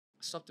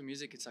stop the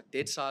music. It's like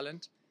dead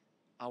silent.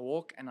 I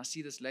walk and I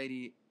see this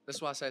lady.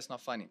 That's why I say it's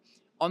not funny.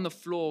 On the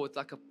floor with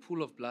like a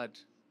pool of blood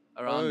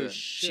around her.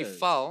 She Shit.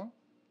 fell.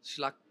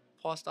 She like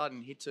passed out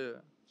and hit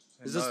her.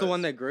 Is this the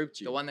one that groped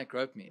you? The one that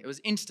groped me. It was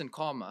instant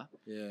karma.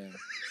 Yeah.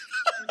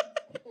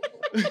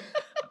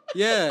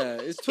 Yeah,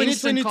 it's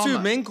Instant 2022. karma.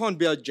 Men can't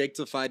be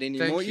objectified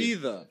anymore you.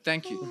 either.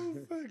 Thank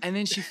you. And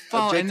then she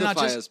fell. And then I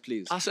Objectify just, us,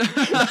 please.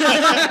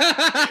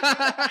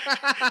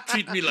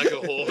 Treat me like a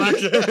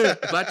whore.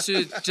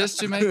 but just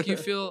to make you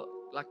feel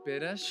like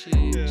better, she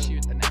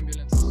an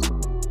ambulance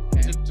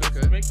came, took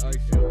her.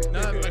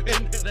 No, but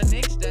then the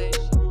next day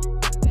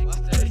she came out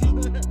again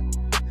with the thing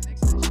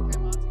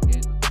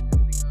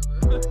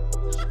over.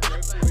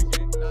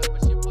 No,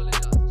 but she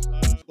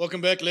apologized.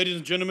 Welcome back, ladies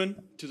and gentlemen,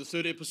 to the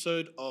third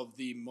episode of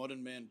the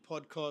Modern Man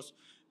podcast.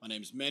 My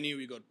name is Manny.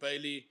 We got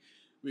Bailey,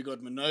 we got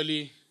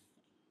Manoli,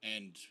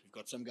 and we've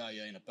got some guy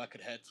here in a bucket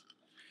hat.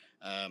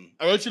 I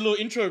wrote you a little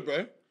intro,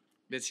 bro.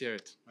 Let's hear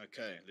it.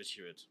 Okay, let's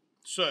hear it.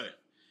 So,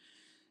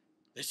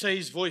 they say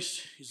his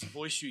voice is the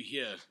voice you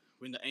hear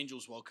when the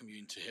angels welcome you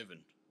into heaven.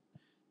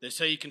 They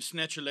say he can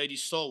snatch a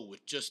lady's soul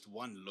with just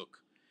one look.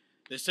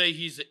 They say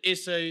he's the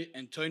S.A.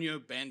 Antonio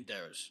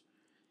Banderas.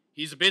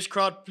 He's the best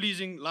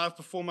crowd-pleasing live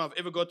performer I've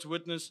ever got to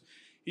witness.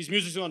 His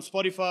music's on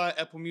Spotify,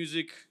 Apple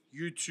Music,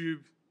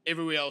 YouTube,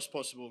 everywhere else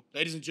possible.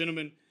 Ladies and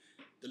gentlemen,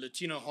 the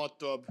Latino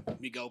heartthrob,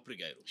 Miguel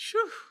Pregueiro.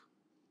 Phew.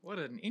 What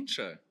an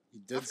intro. You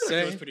did That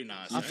say. was pretty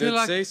nice. I eh? feel Did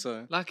like, say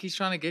so. like he's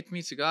trying to get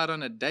me to go out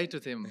on a date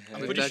with him. I'm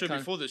With pretty that sure kind-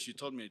 before this you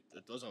told me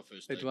it was our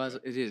first date. It was.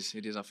 bro. It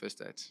is our first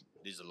date.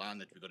 There's a line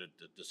that we got to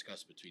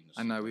discuss between us.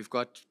 I know we've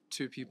got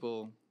two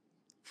people,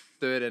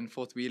 third and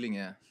fourth wheeling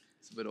here.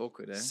 It's a bit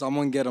awkward, eh?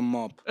 Someone get a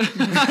mop. But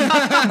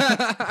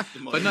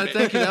no,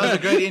 thank you. That was a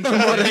great intro.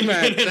 Modern Thank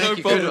man. you. Thank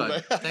you. problem, Good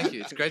one. bro. Thank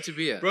you. It's great to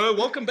be here. Bro,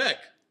 welcome back.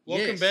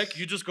 Welcome Yes. back.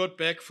 You just got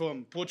back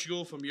from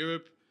Portugal, from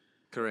Europe.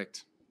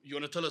 Correct. You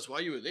want to tell us why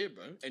you were there,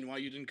 bro? And why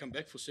you didn't come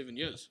back for 7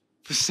 years?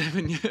 For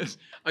 7 years.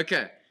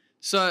 Okay.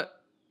 So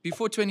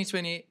before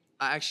 2020,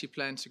 I actually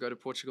planned to go to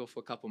Portugal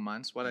for a couple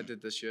months, what I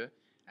did this year.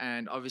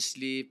 And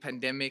obviously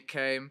pandemic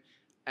came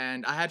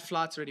and I had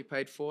flights already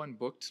paid for and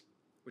booked,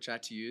 which I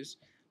had to use.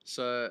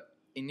 So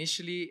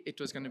initially it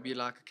was going to be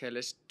like, okay,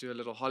 let's do a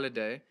little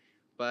holiday.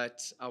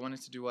 But I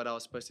wanted to do what I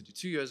was supposed to do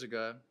 2 years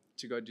ago,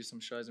 to go do some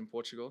shows in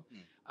Portugal.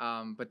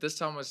 But this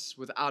time was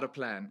without a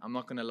plan. I'm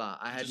not going to lie.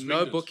 I had Just no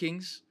winged it.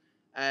 bookings.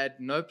 I had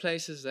no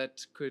places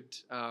that could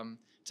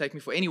take me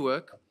for any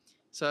work.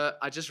 So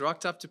I just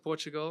rocked up to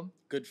Portugal,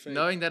 Good thing.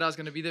 knowing that I was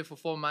going to be there for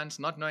 4 months,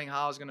 not knowing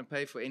how I was going to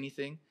pay for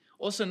anything.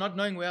 Also not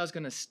knowing where I was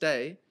going to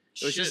stay.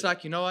 It was just Shit.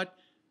 like, you know what?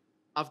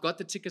 I've got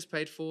the tickets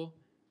paid for.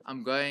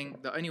 I'm going.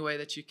 The only way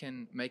that you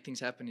can make things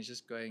happen is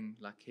just going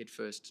like head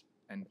first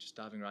and just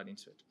diving right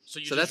into it. So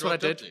you So just that's what I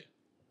rocked up did. there?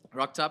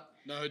 Rocked up.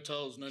 No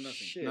hotels, no nothing.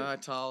 Shit. No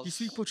hotels. You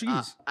speak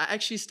Portuguese? I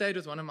actually stayed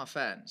with one of my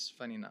fans,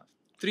 funny enough.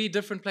 3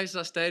 different places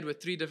I stayed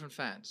with 3 different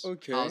fans.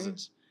 Okay.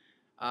 Houses.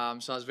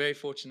 So I was very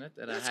fortunate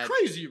that That's I had...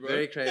 crazy, bro.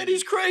 Very crazy. That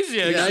is crazy,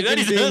 actually. Imagine That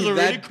is being that's a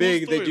really that cool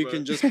big story, that you bro.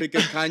 can just pick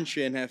a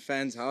country and have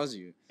fans house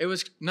you. It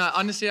was... No,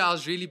 honestly, I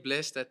was really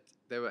blessed that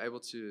they were able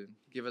to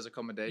give us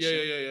accommodation.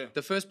 Yeah.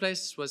 The first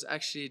place was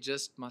actually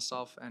just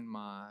myself and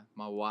my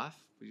wife.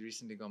 We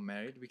recently got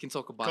married. We can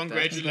talk about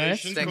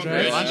Congratulations. Thank you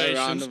very much. A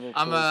round Congratulations. of that.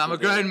 applause I'm a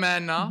for that. grown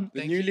man now. The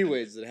Thank you.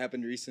 newlyweds that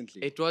happened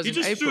recently. It was He in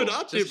just April. threw it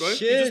out there, bro. He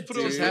Shit, just put it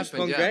on dude. Just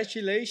happened, yeah.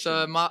 Congratulations.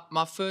 So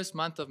my first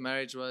month of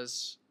marriage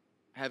was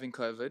having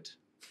COVID.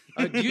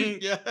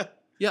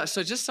 Yeah,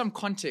 so just some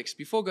context.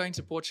 Before going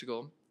to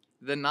Portugal,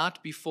 the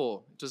night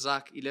before, it was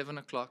like 11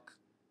 o'clock,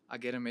 I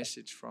get a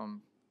message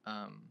from,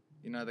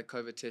 the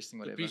COVID testing,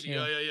 whatever.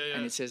 Yeah.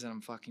 And it says that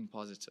I'm fucking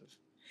positive.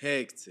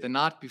 Hectic. The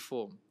night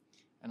before.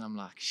 And I'm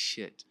like,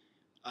 shit.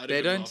 I They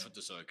didn't don't- laugh at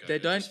this, okay. they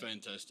It's don't-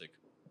 fantastic.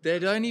 They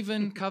don't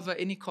even cover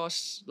any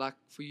costs, like,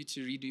 for you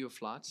to redo your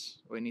flights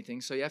or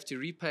anything. So you have to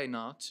repay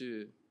now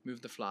to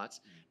move the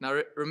flights.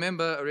 Now,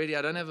 remember, already,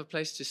 I don't have a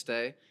place to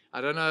stay. I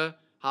don't know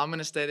how I'm going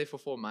to stay there for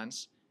 4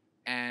 months.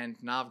 And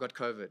now I've got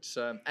COVID.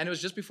 So, and it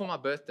was just before my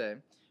birthday.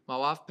 My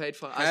wife paid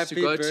for us to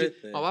Happy go birthday.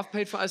 to. My wife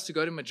paid for us to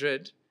go to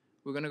Madrid.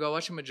 We're gonna go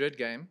watch a Madrid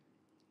game.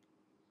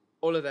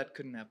 All of that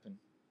couldn't happen.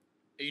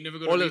 You never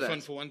got All a of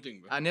refund that. for one thing,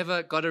 bro. I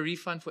never got a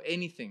refund for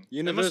anything.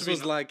 Universe been-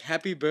 was like,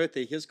 happy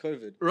birthday, here's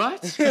COVID. Right?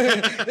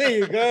 There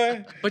you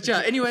go. But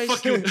yeah. Anyways,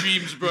 Fuck your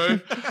dreams, bro.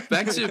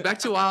 back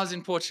to why I was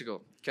in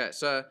Portugal. Okay,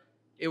 so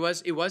it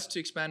was to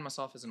expand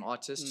myself as an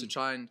artist, to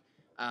try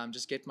and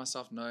just get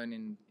myself known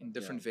in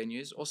different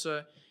venues.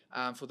 Also,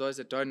 for those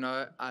that don't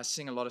know, I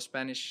sing a lot of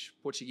Spanish,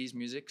 Portuguese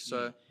music.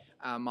 So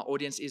my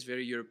audience is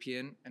very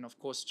European. And of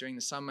course, during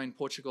the summer in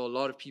Portugal, a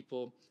lot of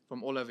people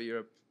from all over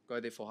Europe go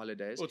there for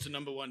holidays. Well, it's the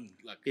number one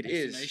It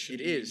is, destination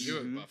it in is.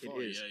 Europe Mhm. by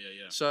far. It is.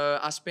 Yeah. So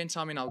I spent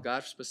time in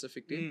Algarve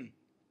specifically.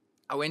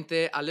 I went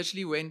there. I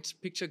literally went,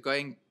 picture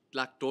going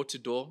like door to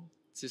door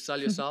to sell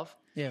yourself.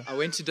 Yeah. I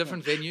went to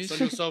different venues. Sell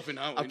yourself in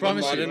how? I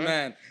promise you, Modern bro.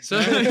 man. So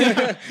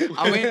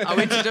I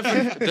went to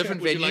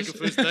different Would you venues. like a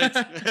first date?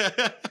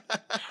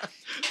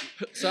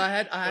 So I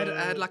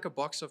had like a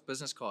box of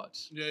business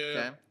cards.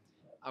 Yeah.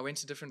 I went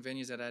to different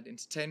venues that had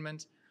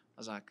entertainment. I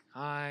was like,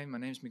 hi, my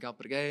name's Miguel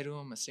Pregueiro.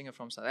 I'm a singer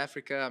from South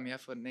Africa. I'm here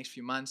for the next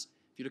few months.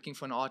 If you're looking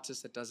for an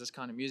artist that does this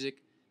kind of music,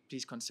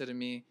 please consider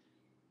me.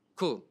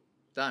 Cool,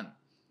 done.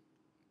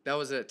 That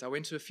was it. I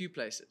went to a few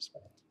places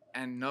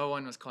and no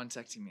one was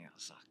contacting me. I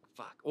was like,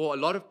 fuck. Or a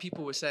lot of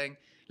people were saying,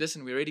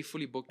 listen, we're already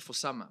fully booked for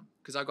summer.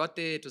 Because I got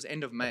there, it was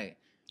end of May.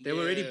 They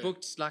were already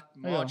booked like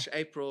March,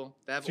 April.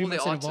 They have 3 all their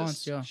months in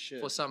artists advance,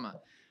 for summer.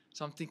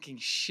 So I'm thinking,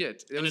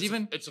 shit. There And was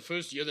even... it's the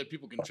first year that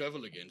people can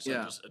travel again, so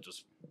it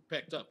just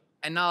packed up.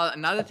 And now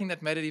another thing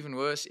that made it even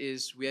worse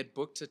is we had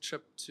booked a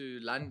trip to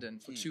London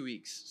for 2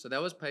 weeks. So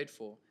that was paid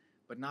for.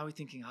 But now we're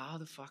thinking, how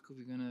the fuck are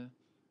we going to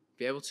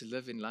be able to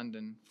live in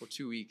London for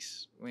 2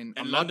 weeks when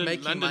I'm not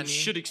making money? London's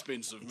shit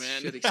expensive,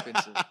 man. Shit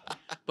expensive.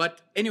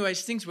 But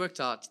anyways, things worked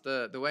out.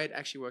 The way it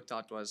actually worked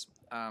out was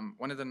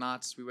one of the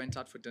nights we went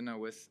out for dinner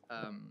with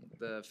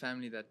the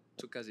family that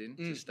took us in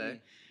to stay.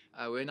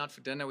 We went out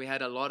for dinner. We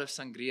had a lot of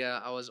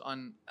sangria. I was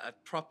on a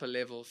proper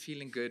level,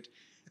 feeling good.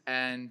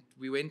 And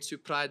we went to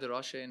Praia de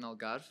Rocha in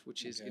Algarve,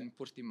 which is in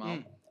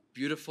Portimao.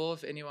 Beautiful.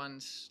 If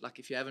anyone's, like,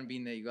 if you haven't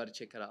been there, you got to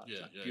check it out.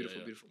 Yeah, like,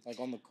 beautiful, beautiful. Like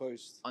on the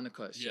coast. On the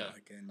coast, Yeah.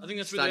 Okay, I think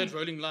that's where they had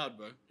Rolling Loud,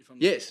 bro. If I'm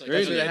not Yes, mistaken.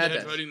 that's where they Yeah, had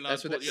that. Rolling Loud.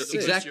 That's what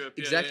Port-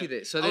 exactly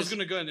there. So I was there's- going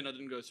to go and then I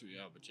didn't go through,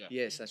 but yeah.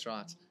 Yes, that's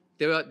right.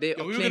 There are Yeah,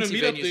 we were going to plenty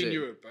meet up venues there in there.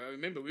 Europe, bro.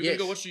 Remember, we were going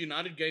to go watch the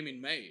United game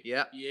in May.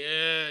 Yeah.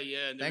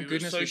 Yeah. And then Thank we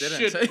goodness were we so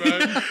didn't. shit,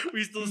 bro.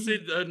 We still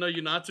said, no,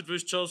 United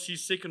versus Chelsea,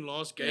 second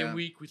last game Yeah.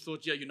 week. We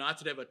thought,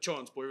 United have a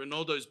chance. Boy,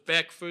 Ronaldo's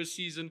back first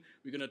season.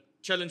 We're going to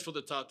challenge for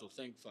the title.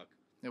 Thank fuck.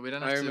 Yeah, we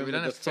don't I have to. remember We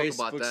don't the have to talk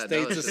Facebook about that.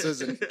 That was statuses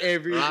just- and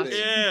everything. Right?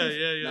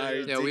 Yeah.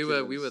 yeah, we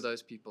were Ridiculous.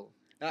 those people.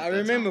 I at that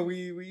remember time.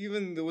 we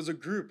even there was a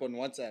group on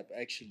WhatsApp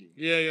actually.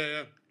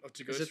 Yeah.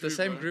 To go Is it through, the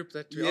same bro. group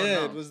that we are Yeah,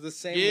 now? it was the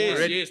same Yes,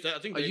 one. yes. I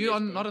think Are they you left,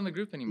 on bro. not on the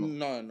group anymore?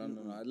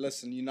 No.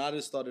 Listen,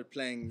 United started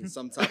playing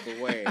some type of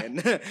way,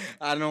 and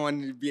I don't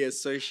want to be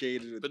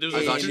associated with. But there's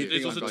I got also, you.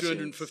 there's I also got you.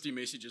 250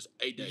 messages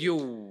a day.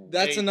 You.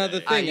 That's Hey,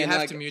 another hey. thing, you and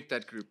have like, to mute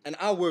that group. and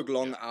I work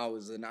long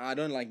hours, and I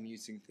don't like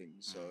muting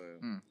things. So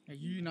Yeah,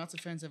 you United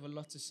fans have a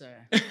lot to say.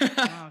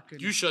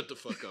 You shut the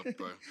fuck up,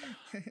 bro.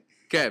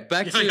 Okay,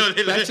 back to Yeah,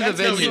 the that's how we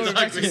venue. like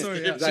Back to the it.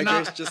 story, yeah. So now-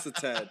 digress just a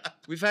tad.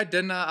 We've had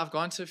dinner. I've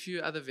gone to a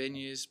few other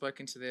venues,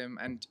 spoken to them,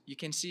 and you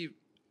can see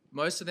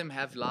most of them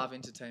have live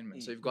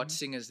entertainment. So you've got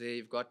singers there,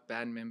 you've got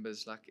band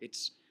members. Like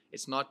it's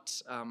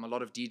not a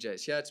lot of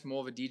DJs. Yeah, it's more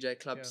of a DJ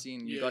club Yeah.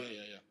 scene. You've Yeah. got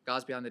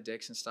guys behind the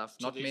decks and stuff.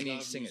 So Not there's many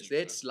live singers.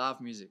 music, It's live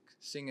music,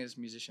 singers,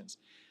 musicians.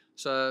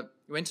 So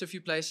we went to a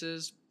few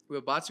places. We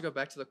were about to go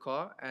back to the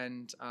car,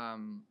 and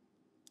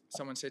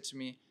someone said to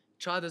me,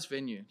 try this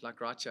venue, like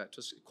right here. It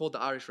was called the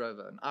Irish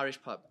Rover, an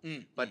Irish pub.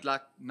 But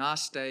like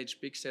nice stage,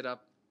 big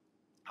setup.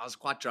 I was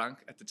quite drunk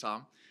at the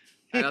time.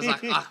 And I was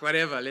like,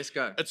 whatever, let's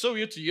go. It's so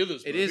weird to hear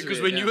this, bro, It is because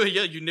weird, when you yeah. were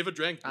here, you never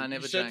drank. I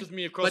never you sat drank. with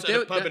me across But at a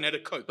there- pub there- and had a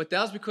Coke. But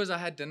that was because I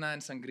had dinner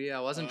and sangria.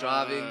 I wasn't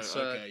driving. So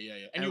Okay, yeah.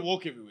 And and- you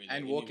walk everywhere.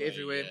 and then walk anyway.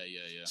 everywhere.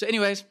 Yeah. So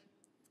anyways,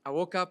 I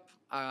woke up,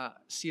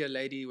 see a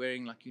lady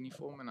wearing like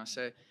uniform, and I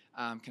say,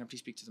 can I please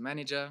speak to the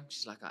manager?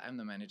 She's like, I am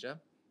the manager.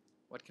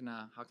 How can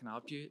I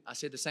help you? I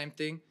said the same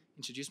thing,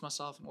 introduced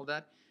myself and all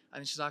that.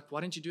 And she's like,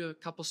 why don't you do a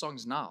couple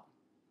songs now?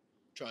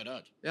 Try it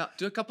out. Yeah,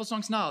 do a couple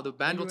songs now. The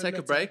band you will were take a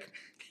let break.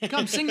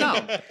 Come, sing now.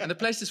 And the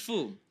place is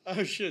full.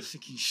 Oh, shit.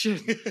 Thinking,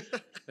 shit,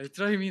 they're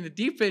throwing me in the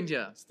deep end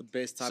here. It's the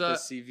best type So- of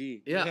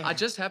CV. Yeah, I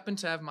just happened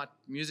to have my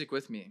music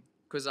with me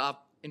because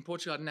in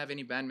Portugal I didn't have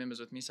any band members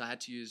with me, so I had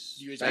to use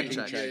USB. backing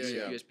tracks,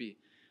 Yeah. USB.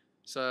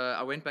 So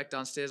I went back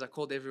downstairs. I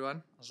called everyone.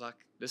 I was like,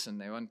 "Listen,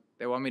 they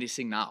want me to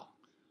sing now,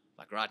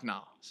 like right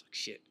now." I was like,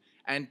 "Shit!"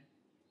 And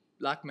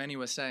like Manny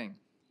was saying,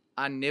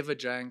 I never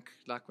drank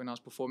like when I was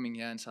performing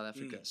here in South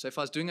Africa. So if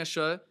I was doing a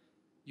show,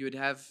 you would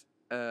have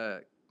a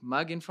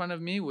mug in front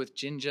of me with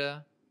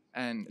ginger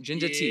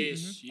tea.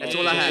 Yes, That's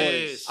all I had.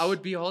 yes. I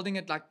would be holding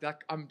it like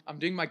I'm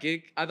doing my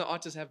gig. Other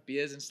artists have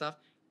beers and stuff.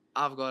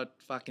 I've got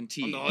fucking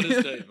tea. On the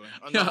hottest day, bro.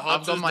 On the Yeah,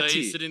 I've got hottest my day,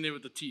 tea. sitting there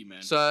with the tea,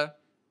 man. So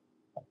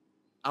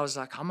I was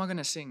like, how am I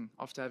gonna sing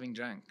after having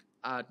drank?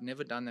 I'd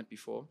never done that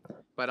before,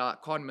 but I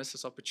can't miss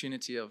this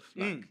opportunity of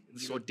like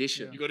this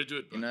audition. you got to do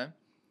it, bro. You know.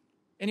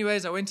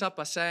 Anyways, I went up,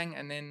 I sang,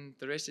 and then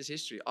the rest is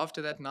history.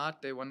 After that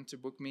night, they wanted to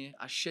book me.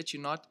 I shit you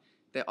not,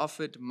 they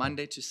offered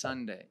Monday to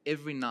Sunday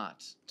every night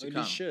to Holy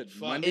come. shit!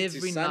 Fuck. Monday Every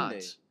to Sunday.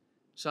 night.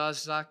 So I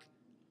was like,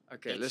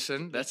 okay,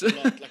 listen, that's a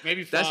lot. Like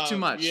maybe that's too 5.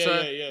 much. Yeah,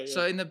 so, yeah.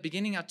 so in the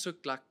beginning, I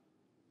took like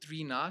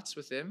 3 nights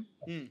with them,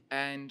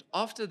 and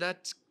after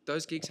that,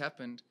 those gigs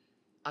happened.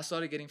 I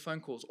started getting phone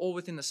calls all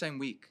within the same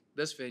week.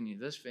 This venue,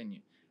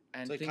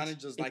 and So it things- kinda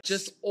just it like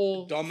just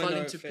all domino fell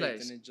into effect,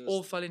 place. and it just-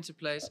 All fell into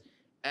place,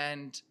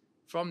 and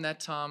from that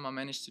time, I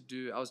managed to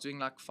do. I was doing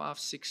like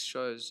 5-6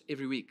 shows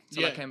every week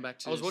till I Yeah. came back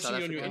to I was watching South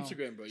you on your Africa.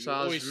 Instagram, bro. You So were I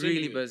always was singing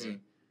really it, bro. busy.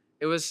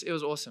 It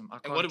was awesome. I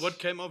And can't. what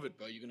came of it,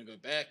 bro? You gonna go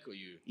back or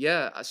you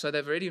Yeah, so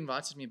they've already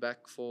invited me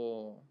back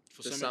for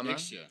the summer summer.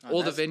 next year? Oh, All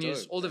the that's venues,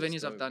 dope. all the That's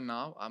venues I've dope. done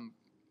now, I'm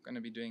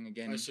gonna be doing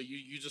again. Oh, so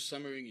you just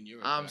summering in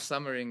Europe? I'm bro.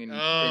 summering in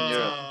Oh,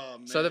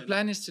 Europe. So the man.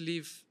 plan is to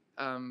leave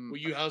Well,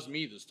 you house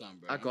me this time,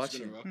 bro. I I'm got just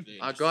gonna you. rock there.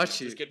 I Just, got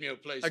you. Just get me a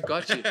place. I bro.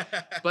 got you.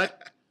 But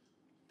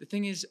the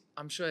thing is,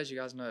 I'm sure as you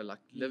guys know, like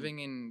living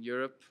in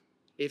Europe,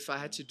 if I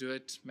had to do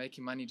it,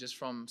 making money just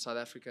from South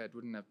Africa, it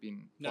wouldn't have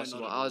been No, not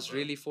possible. at I all, was bro.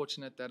 really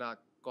fortunate that I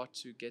got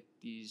to get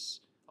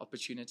these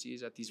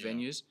opportunities at these Yeah.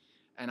 venues,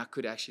 and I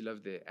could actually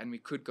live there, and we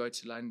could go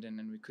to London,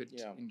 and we could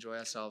Yeah. enjoy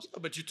ourselves. Oh,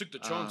 but you took the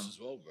chance Um, as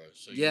well, bro.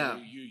 So yeah.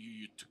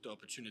 you took the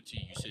opportunity.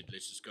 You said,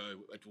 let's just go.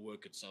 It will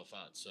work itself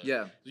out. So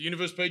Yeah. the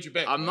universe paid you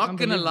back. I'm bro. not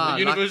gonna Unbelievable. lie.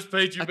 The Like, universe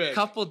paid you a back.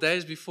 couple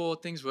days before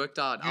things worked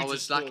out, You I was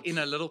just like thought- in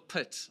a little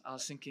pit. I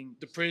was thinking,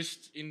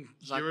 Depressed in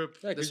like- Europe.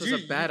 Yeah, This 'cause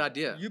was a bad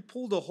idea. You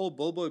pulled a whole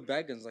Bilbo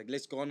Baggins, like,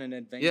 let's go on an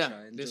adventure. yeah,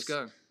 and let's just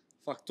go.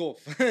 Fucked off.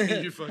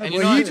 You fucking- And you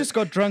well, know you what? just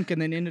got drunk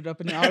and then ended up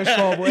in an Irish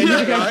pub and you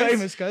became right?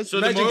 famous, cuz. So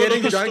the Imagine moral getting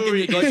of the drunk and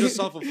story you got is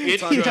yourself a Get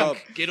full-time job.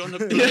 drunk, get on the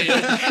plane,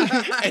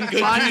 and go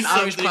Find do an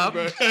Irish something, pub,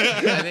 bro.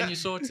 and then you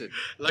sort it.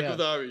 Like Yeah. with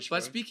the Irish,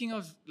 But bro. speaking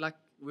of, like,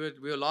 we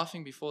were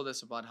laughing before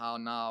this about how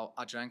now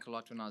I drank a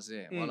lot when I was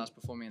there, while I was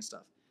performing and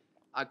stuff.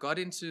 I got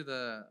into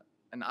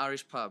an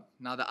Irish pub.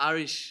 Now, the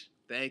Irish,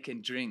 they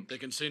can drink. They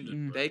can send it,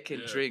 bro. They can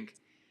Yeah. drink.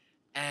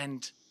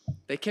 And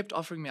they kept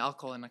offering me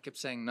alcohol, and I kept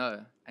saying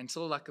no.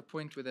 Until, like, a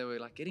point where they were,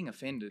 like, getting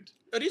offended.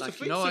 It is Like,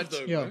 offensive, you know what?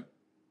 though, Yeah. bro.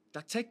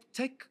 Like, take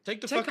Take the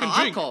our fucking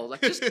drink. alcohol.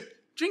 Like, just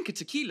drink a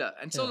tequila.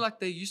 Until, Yeah. like,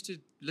 they used to You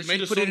literally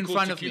made a put it song in called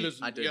front of me. Tequila's-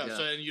 I did, yeah.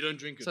 So and you don't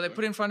drink it. So they bro.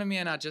 put it in front of me,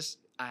 and I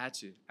had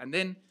to. And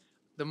then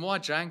the more I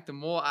drank, the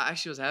more I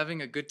actually was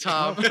having a good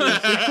time.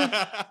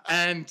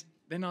 And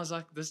then I was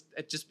like,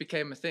 it just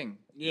became a thing.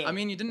 Yeah. I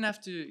mean, you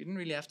didn't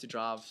really have to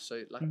drive.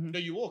 So like, No,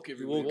 you walk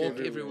everywhere. walk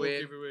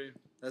everywhere.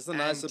 That's the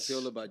nice And-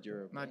 appeal about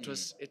Europe. no, it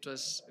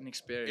was an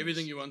experience.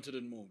 Everything you wanted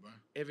and more, bro.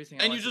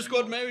 everything. I And you wanted just and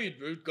got more. married,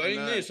 bro. Going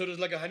know. there, so it was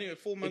like a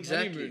 4-month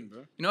Exactly. honeymoon, bro.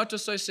 You know what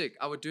was so sick?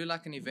 I would do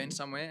like an event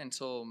somewhere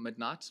until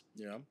midnight.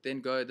 Yeah.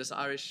 Then go this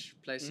Irish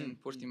place in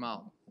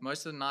Portimao.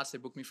 Most of the nights they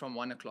book me from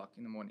 1 o'clock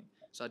in the morning.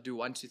 So I do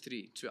 1 to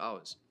 3, 2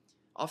 hours.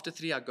 After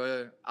 3, I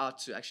go out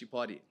to actually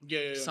party.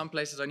 Yeah. Some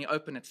places only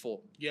open at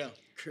 4. Yeah.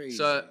 Crazy.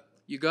 So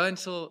you go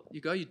until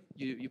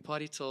you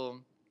party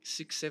till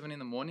 6, 7 in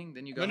the morning.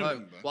 Then you go Minimum,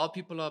 home bro. while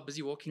people are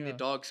busy walking their Yeah.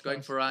 dogs, going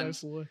Fast, for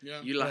runs. go for work.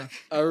 Yeah. You like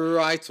a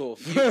write-off.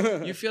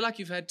 you feel like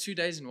you've had 2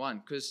 days in one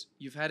because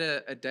you've had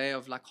a day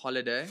of like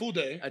holiday, Full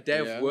day. a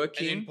day Yeah. of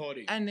working, And then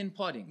partying. and then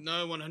partying.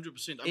 No,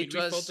 100%. I It mean, we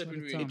was- felt that when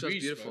we were in it was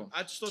Greece, beautiful. bro.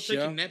 I'd start Yeah.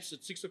 taking naps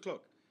at 6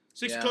 o'clock.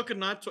 6 Yeah. o'clock at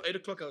night to 8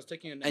 o'clock, I was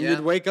taking a nap. And Yeah. you'd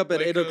wake up at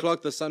Wake 8 up.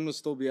 o'clock, the sun will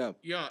still be up.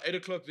 Yeah, 8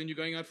 o'clock, then you're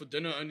going out for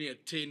dinner only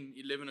at 10,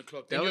 11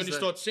 o'clock. Then That you was only the-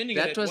 start sending it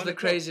That at was 1 the o'clock,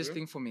 craziest bro.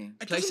 thing for me.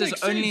 It doesn't Places make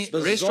sense. only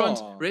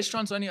Bizarre.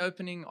 restaurants only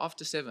opening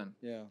after 7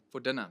 Yeah. for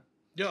dinner.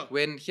 Yeah.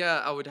 When here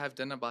I would have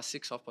dinner by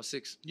 6, half past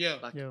 6. Yeah.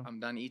 Like Yeah. I'm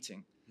done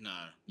eating.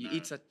 No. You no.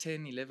 eat at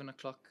 10, 11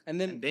 o'clock, And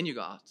then- you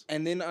go out.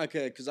 And then,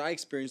 okay, because I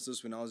experienced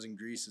this when I was in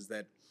Greece, is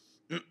that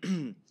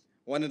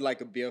wanted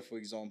like a beer, for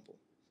example,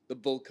 the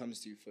bill comes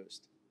to you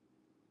first.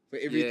 For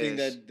everything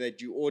Yes.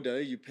 that you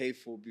order, you pay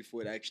for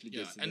before it actually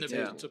Yeah, gets to and the they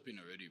Yeah. put table. the tip in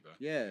already, bro.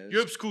 Yeah. it's-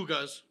 Europe's cool,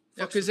 guys.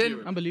 Yeah, Fucks 'cause with then-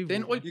 Europe. Unbelievable.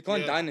 Then all, You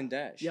can't Yeah. dine and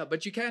dash. yeah,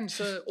 but you can.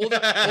 So all the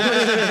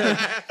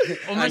I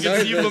almost,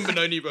 can see you this. from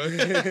Benoni,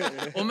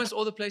 bro. almost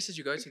all the places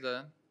you go to,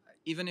 though,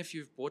 even if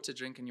you've bought a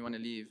drink and you want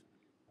to leave,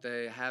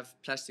 they have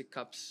plastic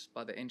cups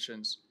by the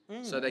entrance.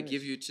 So they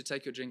give you to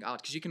take your drink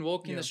out because you can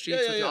walk in Yeah. the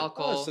streets Yeah, with your yeah.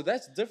 alcohol. Oh, so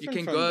that's different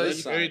can from go- this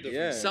It's very side.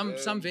 different. Yeah.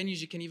 Some venues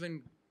you can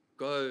even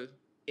go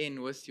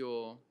in with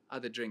your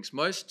other drinks.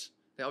 Most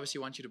they obviously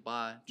want you to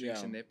buy drinks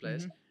Yeah. in their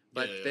place, Mhm.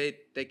 but Yeah.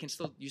 they can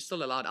still you're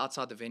still allowed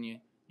outside the venue.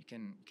 You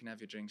can have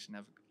your drinks and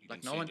have You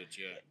like can no send one. it,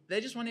 yeah. They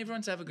just want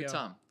everyone to have a good Yeah.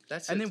 time.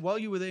 That's And it. then while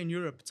you were there in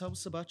Europe, tell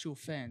us about your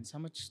fans. How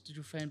much did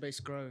your fan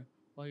base grow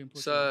while you were in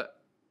Portugal? So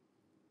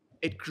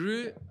it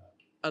grew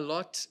a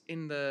lot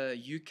in the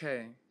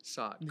UK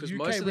side The because UK,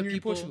 most of when the you were in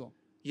people. Portugal?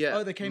 Yeah,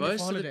 Oh, they came here for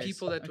most of the holidays.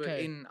 people that were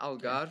Okay. in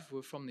Algarve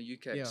were from the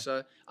UK. Yeah.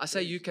 So I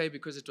say UK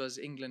because it was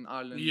England,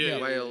 Ireland,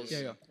 Yeah. Wales.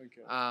 Yeah.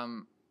 Okay.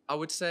 I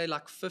would say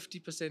like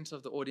 50%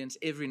 of the audience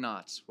every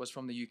night was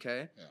from the UK,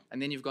 Yeah.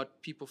 and then you've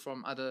got people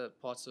from other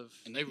parts of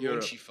And they're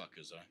Europe. raunchy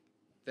fuckers, eh?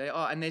 They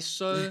are, and they're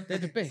so, They're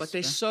the best. but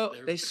they're bro. so,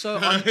 they're so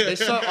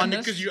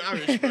honest. Because you're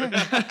Irish, bro.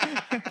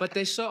 But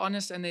they're so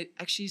honest, and they're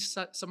actually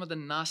some of the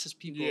nicest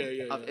people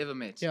Yeah, I've yeah. ever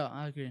met. Yeah,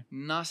 I agree.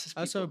 Nicest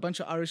people. Also, a bunch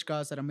of Irish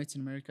guys that I met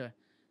in America.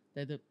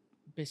 They're the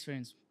best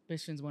friends.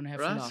 Best friends want to have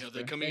Right? fun Yeah, after.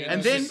 they're coming in Yeah.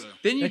 And Yeah. then, Super.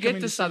 then you They come get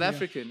in the the South studio.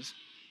 Africans.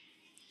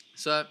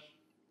 So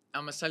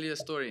I must tell you a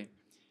story.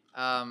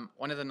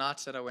 One of the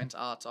nights that I went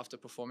out after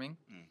performing,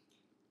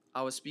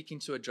 I was speaking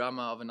to a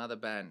drummer of another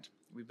band.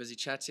 We're busy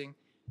chatting,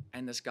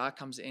 and this guy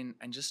comes in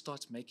and just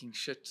starts making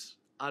shit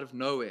out of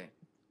nowhere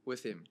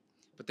with him.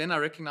 But then I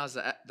recognize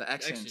the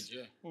accent. Accent,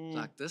 yeah.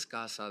 Like, this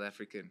guy's South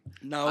African.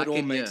 Now I it all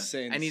can makes hear.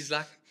 sense. And he's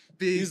like,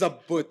 big. He's a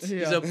butt. Yeah.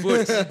 He's a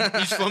boot.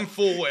 He's from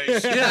Four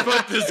Ways. Yeah.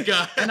 Fuck this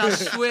guy. And I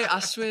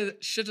swear,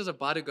 shit was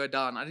about to go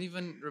down. I didn't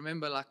even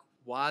remember like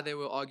why they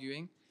were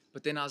arguing.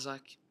 But then I was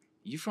like,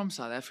 "You from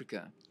South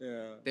Africa?"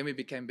 Yeah. Then we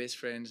became best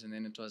friends, and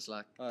then it was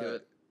like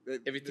That-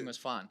 everything was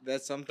fine.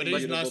 That's something But it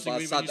is beautiful nice about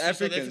when South you see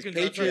Africans. Africans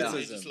outside, it's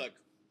Patriotism. just like,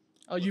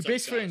 Oh, you What's up,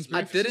 best guys? friends, bro.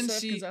 I If you didn't South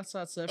Africans see-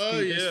 outside South Oh,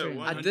 Africa, you're best yeah, friends.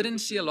 one- I didn't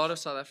see a 100%. lot of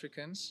South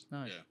Africans,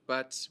 No. Yeah.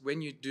 but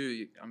when you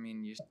do, I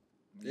mean, you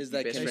There's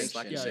you're that best friends, connection,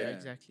 like you yeah, said. yeah,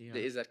 exactly. Yeah.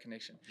 There is that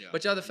connection. Yeah,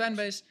 But yeah, the fan 100%.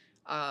 base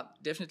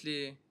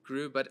definitely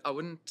grew, but I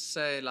wouldn't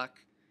say like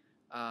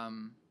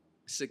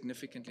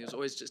significantly. It was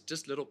always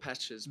just little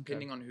patches,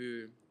 depending on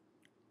who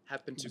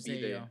happened to Who's be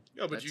there, there. yeah.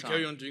 Yeah, but that you time.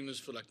 carry on doing this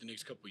for like the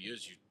next couple of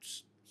years. You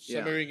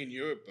Yeah. summering in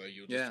Europe, bro.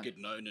 You'll just Yeah. get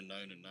known and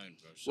known and known,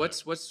 bro.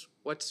 So,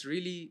 What's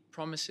really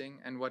promising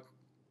and what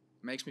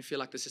makes me feel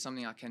like this is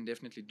something I can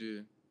definitely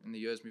do in the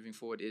years moving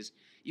forward is,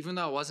 even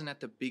though I wasn't at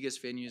the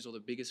biggest venues or the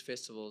biggest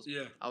festivals,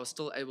 yeah. I was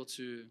still able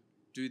to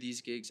do these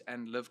gigs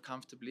and live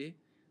comfortably.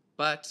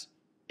 But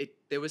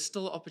there was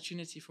still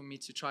opportunity for me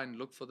to try and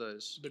look for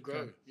those, The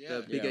grow. Yeah.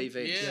 the bigger Yeah.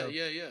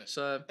 events. Yeah.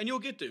 So And you'll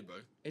get there, bro.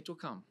 it will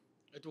come.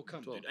 It will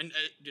come, It will. dude. And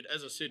dude,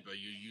 as I said, bro,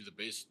 you the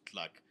best,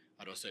 like,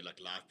 how do I say, like,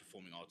 live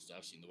performing artist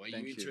I've seen. The way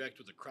Thank you you. interact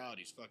with the crowd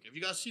is fucking. Have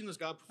you guys seen this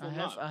guy I perform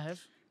have. live? I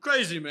have.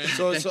 Crazy, man.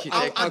 So, Thank so you, I,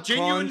 thank I I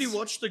genuinely can't-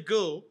 watched the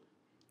girl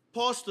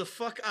pass the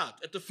fuck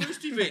out at the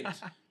first event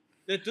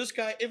that this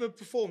guy ever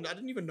performed. I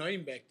didn't even know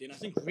him back then. I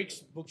think Rick's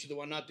booked you the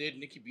one out there at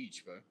Nikki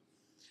Beach, bro.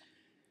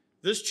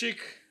 This chick,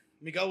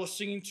 Miguel was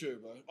singing to her,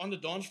 bro, on the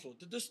dance floor.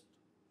 This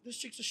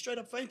chick's a straight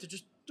up fainter.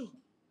 Just,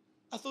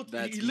 I thought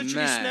That's he literally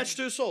mad. snatched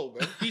her soul,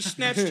 bro. He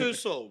snatched her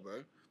soul,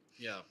 bro.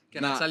 Yeah.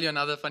 Can I Nah. tell you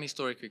another funny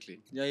story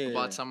quickly Yeah,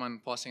 about someone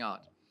passing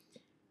out?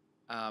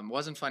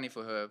 Wasn't funny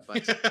for her,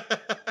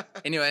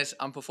 but anyways,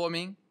 I'm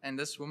performing and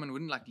this woman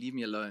wouldn't like leave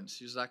me alone.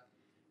 She was like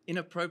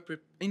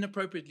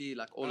inappropriately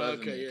like all over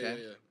me.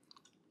 Okay. yeah.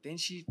 Then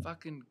she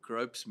fucking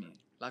gropes me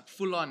like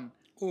full on,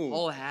 Ooh.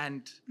 whole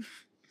hand,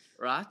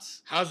 right?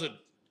 How's it?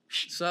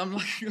 So I'm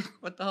like,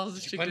 what the hell is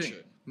this you chick punch doing?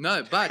 her?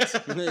 No, but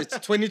It's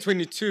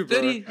 2022,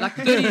 bro.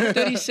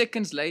 30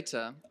 seconds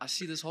later, I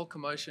see this whole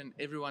commotion,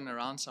 everyone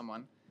around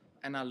someone,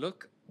 and I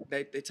look,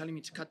 they're telling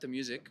me to cut the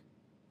music.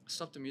 I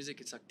stop the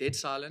music, it's like dead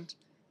silent.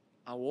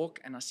 I walk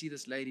and I see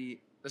this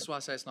lady, that's why I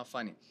say it's not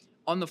funny,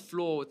 on the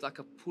floor with like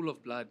a pool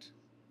of blood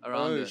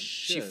around Oh, her.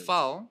 She shit.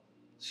 fell,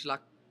 she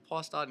like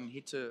passed out and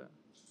hit her.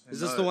 Is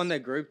this the one that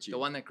groped you? The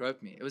one that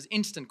groped me. It was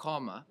instant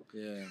karma.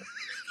 Yeah.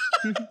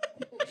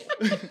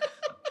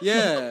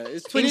 Yeah,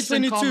 it's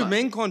Instant 2022. karma.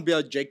 Men can't be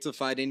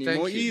objectified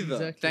anymore you. either.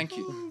 Exactly. Thank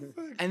you.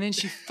 And then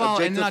she fell,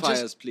 and then I Objectify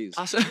just. us, please.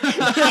 I s-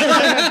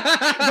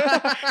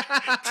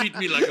 Treat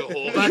me like a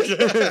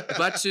whore.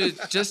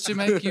 but just to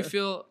make you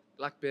feel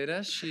like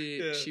better,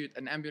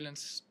 an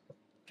ambulance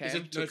came, Is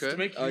it, no, took it's her. to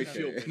make you Okay.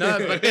 feel No,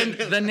 but then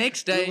the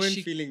next day weren't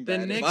she feeling the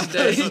bad next about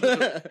day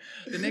this.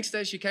 the next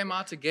day she came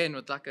out again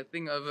with like a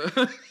thing over.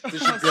 Did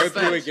she grope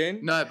you again?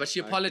 No, but she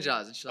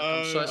apologized and she's like,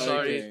 "I'm so Okay.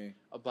 sorry Okay.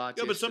 about."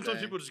 Yeah, but sometimes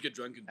yesterday." people just get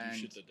drunk and do And,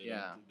 shit that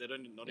yeah. they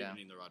don't not Yeah.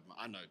 even in the right mind.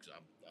 I know because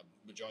I'm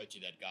majority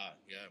that guy.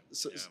 Yeah.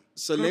 So, yeah.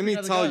 so let me Groping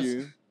other tell guys.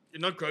 you,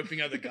 You're not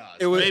groping other guys.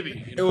 it was Maybe.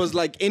 You it know. was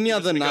like any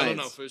Just other Miguel night. on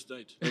our first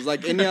date. It was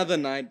like any other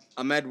night.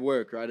 I'm at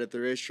work, right, at the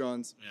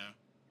restaurant,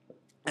 Yeah.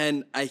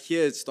 and I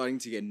hear it's starting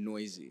to get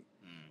noisy.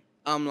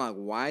 I'm like,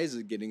 why is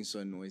it getting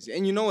so noisy?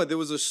 And you know what? There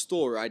was a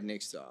store right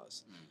next to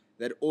us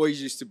that always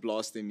used to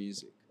blast their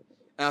music.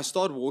 And I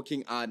start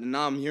walking out, and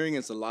now I'm hearing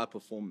it's a live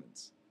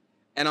performance.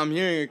 And I'm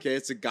hearing, okay,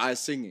 it's a guy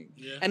singing.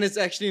 Yeah. And it's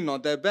actually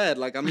not that bad.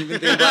 Like, I'm even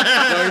thinking about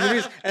going to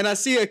this. And I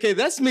see, okay,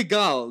 that's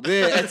Miguel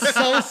there at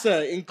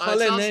Salsa in Oh,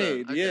 it's Salsa.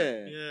 Colonnade. Okay.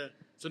 Yeah. Yeah.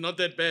 So not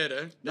that bad,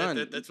 eh?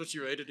 None. That's what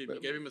you rated him.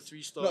 You gave him a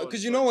 3-star. No,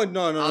 because you know what?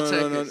 No, I'll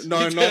take it.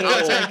 not I'll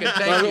at take all. it,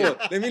 thank Not you.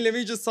 at all. Let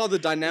me just tell the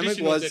At dynamic least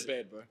you're not was that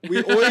bad, bro.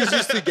 we always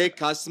used to get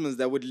customers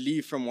that would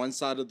leave from one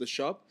side of the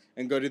shop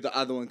and go to the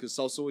other one because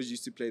Salsa always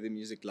used to play the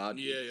music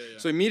loudly. Yeah.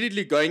 So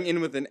immediately going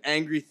in with an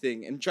angry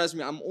thing, and trust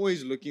me, I'm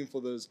always looking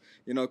for those,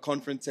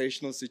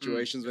 confrontational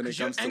situations when it Because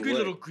you're comes an to angry work.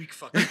 little Greek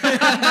fucker.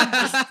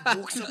 Just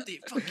walks up there,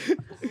 fucking.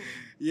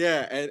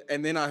 Yeah,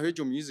 and then I heard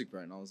your music,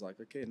 bro, and I was like,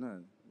 okay, no,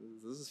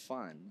 this is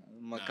fine.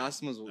 My No,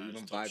 customers will no,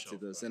 even it's top vibe to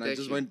shelf, this. bro. And I Thank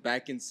just you. went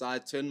back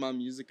inside, turned my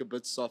music a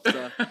bit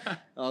softer. I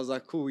was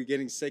like, cool, we're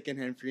getting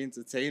secondhand free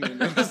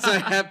entertainment. I was so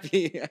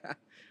happy.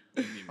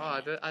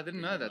 Oh, I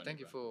didn't know that. Thank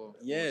you for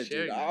Yeah, for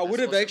sharing dude. that. I That's would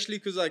have awesome. actually,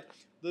 because like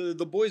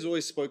the boys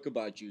always spoke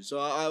about you. So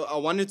I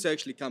wanted to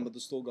actually come, but the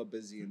store got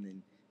busy, and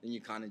then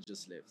you kind of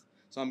just left.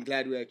 So I'm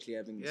glad we're actually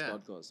having this Yeah.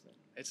 podcast, man.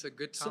 It's a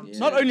good time. Yeah.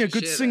 Not only a to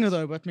good share singer that.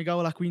 though, but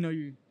Miguel, like we know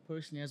you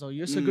personally as well.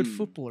 You're also a good Mm.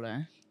 footballer,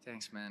 eh?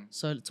 Thanks, man.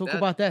 So talk That-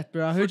 about that,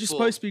 bro. I heard you're football.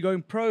 supposed to be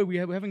going pro.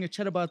 We were having a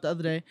chat about it the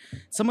other day.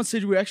 Someone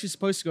said we were actually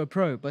supposed to go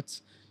pro,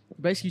 but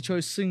you basically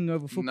chose singing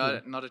over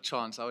football. Not a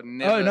chance. I would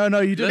never. Oh no,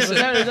 you didn't.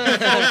 Listen,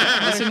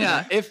 listen,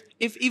 yeah.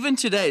 If even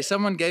today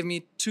someone gave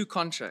me 2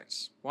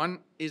 contracts, one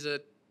is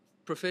a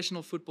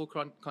professional football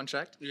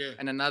contract, Yeah.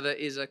 and another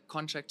is a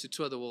contract to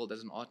tour the world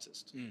as an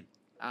artist,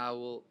 I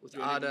will,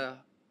 without a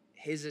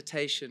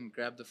hesitation,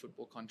 grab the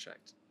football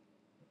contract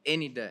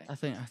any day. I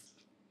think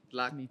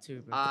Like me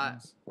too, bro. to be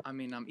honest. I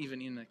mean, I'm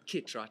even in a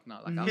kit right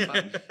now.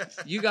 Like,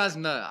 you guys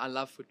know I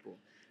love football.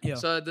 Yeah.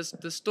 So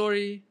the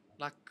story,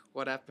 like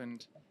what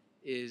happened,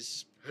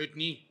 is Hurt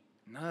knee.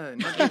 no,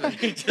 not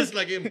even. Just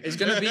like him. It's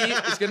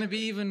gonna be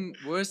even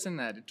worse than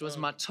that. It was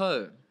my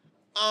toe.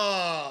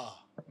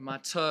 Ah. My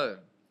toe.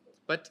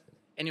 But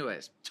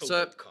anyways, Toe so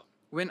up cock.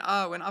 when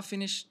I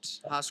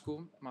finished high school,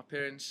 my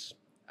parents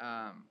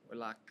were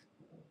like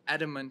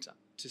adamant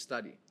to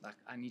study. Like,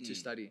 I need to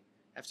study.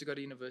 I have to go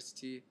to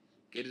university,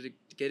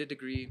 get a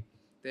degree.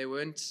 They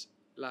weren't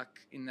like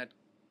in that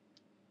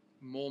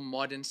more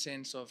modern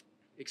sense of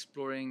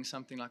exploring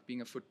something like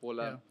being a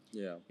footballer.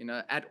 Yeah. You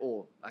know, at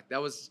all. Like,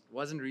 that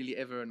wasn't really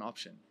ever an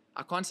option.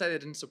 I can't say they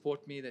didn't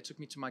support me. They took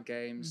me to my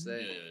games.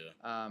 They,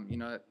 you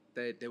know,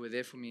 they were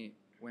there for me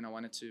when I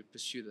wanted to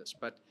pursue this.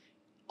 But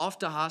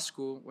after high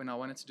school, when I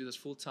wanted to do this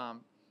full time,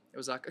 it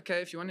was like, okay,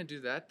 if you want to do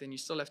that, then you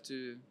still have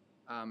to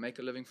make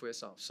a living for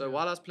yourself. So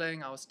while I was playing,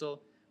 I was still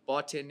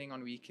bartending on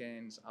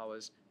weekends. I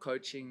was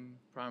coaching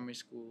primary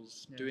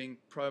schools, doing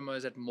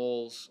promos at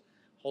malls,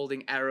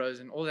 holding arrows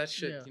and all that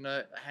shit. You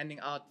know, handing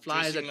out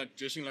flyers,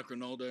 dressing like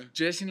Ronaldo.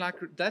 dressing like,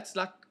 that's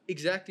like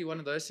exactly one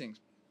of those things.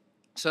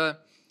 So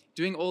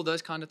doing all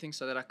those kind of things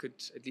so that I could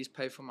at least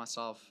pay for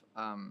myself,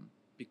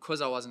 because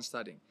I wasn't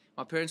studying.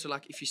 My parents were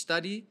like, if you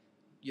study,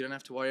 you don't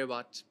have to worry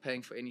about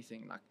paying for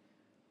anything, like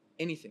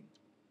anything.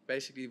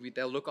 Basically,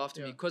 they'll look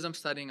after me. Because I'm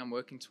studying, I'm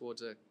working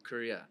towards a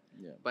career.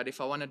 Yeah. But if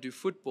I want to do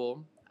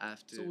football, I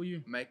have to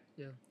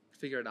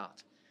figure it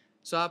out.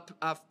 So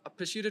I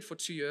pursued it for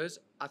 2 years.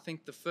 I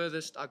think the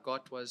furthest I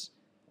got was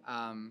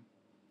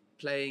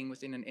playing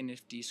within an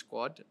NFD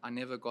squad. I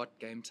never got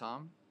game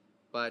time,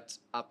 but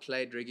I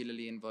played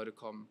regularly in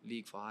Vodacom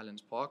League for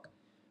Highlands Park.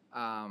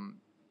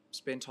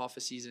 Spent half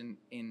a season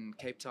in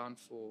Cape Town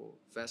for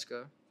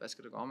Vasco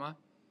da Gama.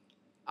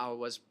 I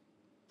was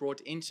brought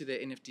into their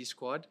NFD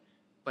squad,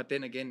 but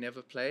then again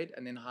never played,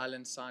 and then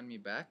Highlands signed me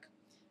back.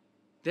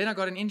 Then I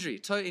got an injury,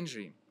 toe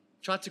injury.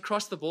 Tried to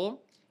cross the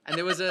ball, and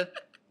there was a,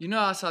 you know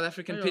our South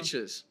African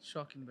pitches.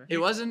 Shocking, bro. It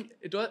wasn't.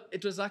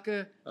 It was like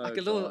a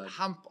little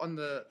hump on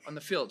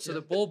the field. So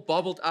the ball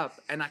bobbled up,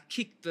 and I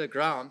kicked the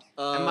ground,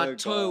 and my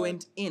toe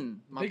went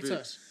in my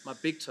boot. My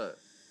big toe,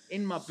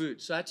 in my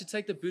boot. So I had to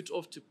take the boot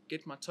off to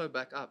get my toe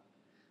back up.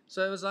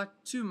 So it was like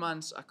 2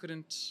 months. I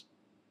couldn't.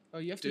 Oh,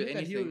 you have do to let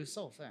that heal anything.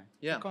 yourself, eh?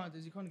 Yeah.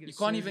 You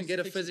can't even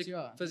get a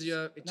physio.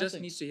 It just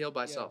needs to heal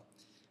by itself.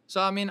 So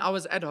I mean, I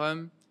was at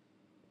home,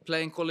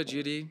 playing Call of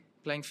Duty,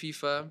 playing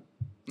FIFA,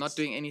 not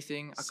doing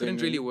anything. I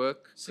couldn't really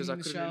work because I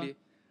couldn't really.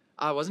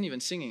 I wasn't even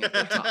singing at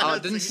that time. I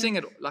didn't sing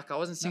it. Like, I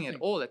wasn't singing at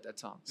all at that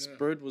time.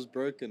 Spirit was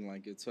broken,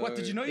 like it's. What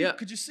did you know?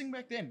 Could you sing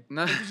back then?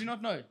 No. Or did you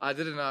not know? I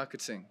didn't know I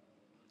could sing.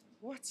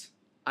 What?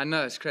 I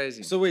know, it's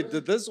crazy. So wait,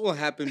 did this all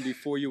happen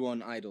before you were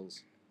on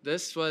Idols?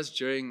 This was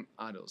during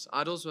Idols.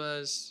 Idols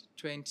was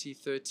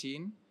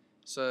 2013.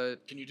 So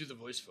Can you do the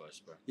voice for us,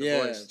 bro?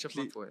 voice,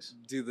 Chipmunk voice.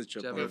 Do the Yeah,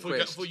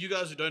 Chipmunk. For you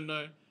guys who don't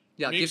know,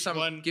 Yeah, Nick's give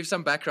won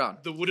some background.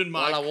 the wooden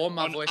mic While I warm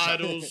my on voice up.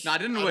 Idols. No, I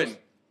didn't win.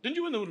 Didn't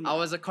you win the wooden mic? I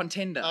was a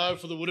contender.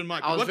 For the wooden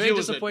mic. I was What very year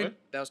was disappointed.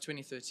 That, That was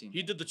 2013. bro?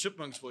 He did the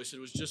Chipmunks voice. It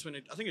was just when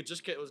I think it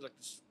just came. It was like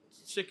the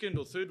second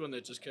or third one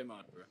that just came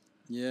out, bro.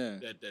 Yeah.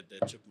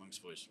 That Chipmunks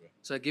voice, bro.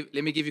 So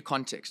let me give you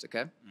context,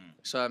 okay?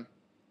 So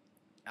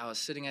I was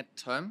sitting at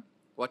home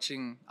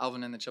watching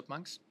Alvin and the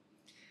Chipmunks,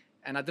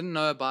 and I didn't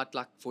know about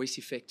like voice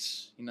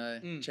effects, you know,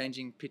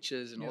 changing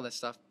pitches and all that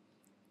stuff.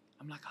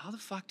 I'm like, how the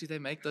fuck do they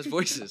make those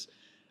voices?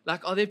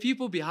 Like, are there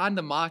people behind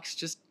the mics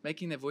just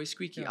making their voice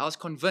squeaky? I was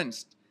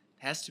convinced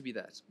it has to be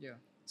that. Yeah.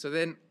 So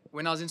then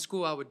when I was in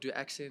school, I would do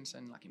accents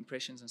and like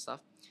impressions and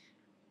stuff.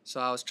 So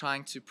I was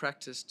trying to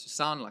practice to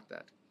sound like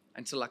that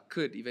until I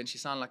could eventually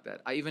sound like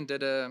that. I even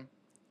did a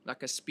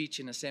speech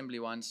in assembly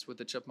once with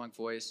the Chipmunk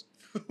voice.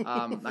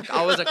 Like,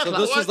 I was a clown.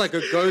 So this was like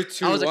a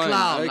go-to. I was a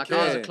clown. Okay. Like,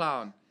 I was a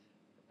clown.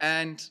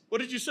 And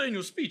What did you say in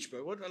your speech,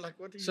 bro? What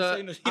did you so say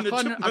in a I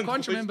Chipmunk can't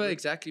voice, remember bro?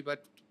 exactly,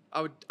 but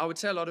I would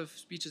say a lot of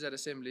speeches at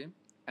assembly,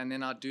 and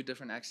then I'd do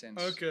different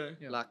accents. Okay.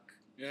 Like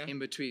Yeah. in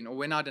between, or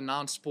when I'd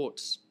announce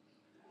sports,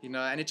 you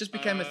know, and it just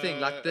became a thing.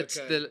 Like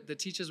the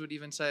teachers would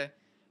even say,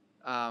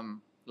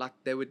 like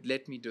they would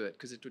let me do it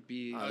because it would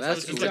be.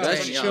 That's it's cool. like-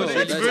 That's yeah, chill. yeah.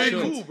 That's That's very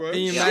chill. cool, bro.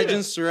 Can you Yeah. imagine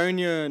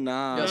Saronia?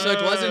 Nah. Yeah, so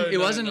it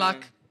wasn't No.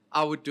 like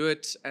I would do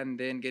it and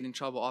then get in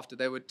trouble after.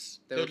 They were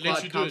let you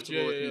quite do it, comfortable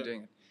yeah, with yeah, me yeah.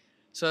 doing it.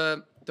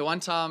 So the one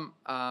time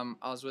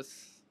I was with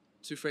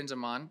 2 friends of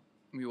mine.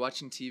 We were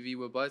watching TV.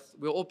 We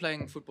were all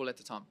playing football at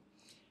the time,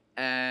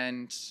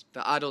 and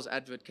the Idols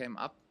advert came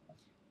up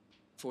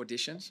for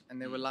auditions, and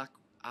they were like,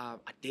 "I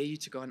dare you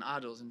to go on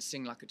Idols and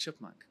sing like a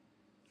chipmunk."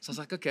 So I was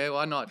like, "Okay,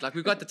 why not? Like,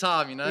 we've got the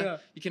time, you know. Yeah.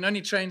 You can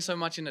only train so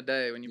much in a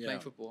day when you're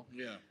playing Yeah. football."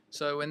 Yeah.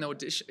 So when the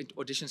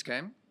auditions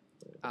came,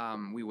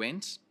 we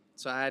went.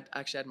 So I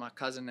actually had my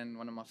cousin and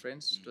one of my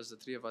friends. It was the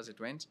 3 of us that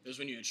went. It was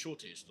when you had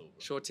short hair still, bro.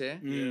 Short hair.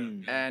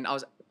 Mm. And I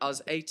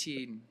was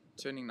 18,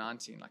 turning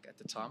 19, like at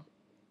the time.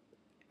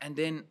 And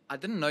then I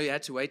didn't know you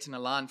had to wait in a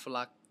line for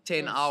like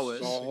 10 hours.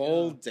 The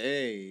whole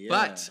day. Yeah.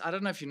 But I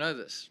don't know if you know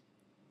this.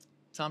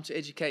 Time to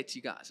educate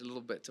you guys a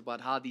little bit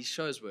about how these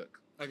shows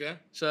work. Okay.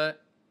 So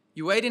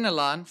you wait in a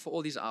line for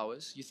all these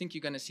hours. You think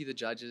you're going to see the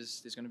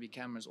judges. There's going to be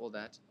cameras, all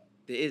that.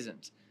 There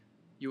isn't.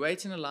 You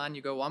wait in a line.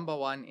 You go one by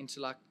one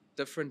into like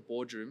different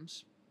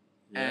boardrooms.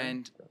 Yeah.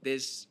 And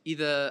there's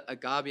either a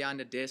guy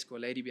behind a desk or a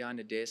lady behind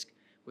a desk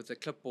with a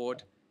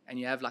clipboard. And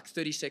you have like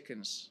 30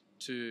 seconds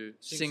to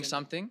sing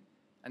something.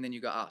 and then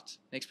you go out.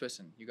 Next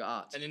person, you go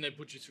out. And then they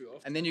put you through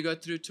after. And then you go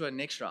through to a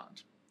next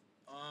round.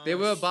 There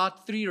were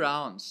about 3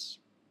 rounds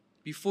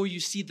before you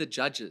see the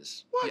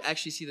judges. What? You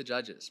actually see the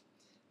judges.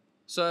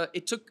 So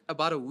it took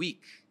about a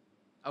week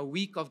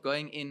of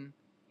going in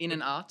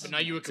and out. So now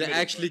you were To committed,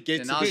 actually bro. get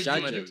Then to I the was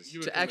committed. judges. You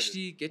were To committed.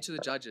 actually get to the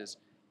judges.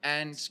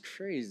 And It's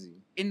crazy.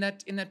 in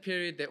that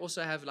period, they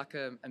also have like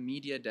a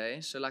media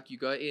day. So like you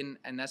go in,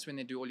 and that's when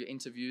they do all your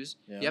interviews.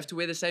 Yeah. You have to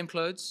wear the same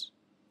clothes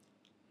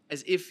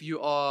as if you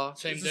are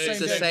Same It's day. it's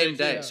the same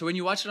day. yeah. So when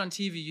you watch it on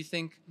TV, you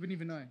think You wouldn't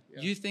even know.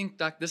 Yeah. you think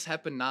like this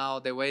happened now.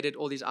 They waited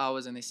all these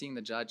hours and they're seeing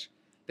the judge.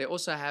 They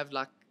also have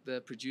like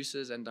the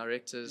producers and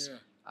directors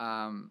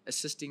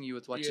assisting you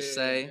with what to Yeah,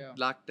 say. yeah.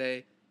 Like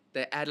they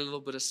add a little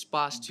bit of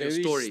spice to Very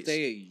your stories.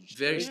 staged.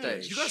 Very Yeah,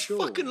 staged. You guys Sure.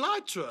 fucking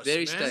lied to us,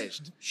 Very man.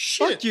 staged.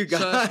 Shit. Fuck you So,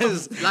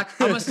 guys.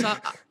 like I must I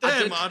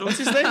Damn, did, Idol. What's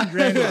his name?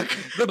 Brandon.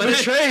 The But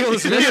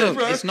betrayal's listen, real,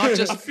 bro. it's not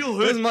just- I feel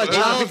This hurt. is my bro.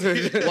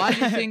 childhood.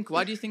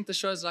 why do you think the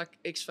shows like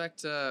X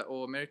Factor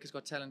or America's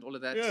Got Talent, all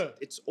of that, Yeah.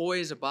 it's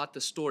always about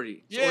the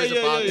story. It's Yeah, always yeah,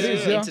 about yeah, the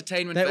yeah, yeah.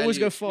 entertainment They always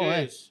value. go far.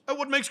 Eh? Yes. Oh,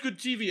 what makes good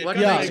TV? What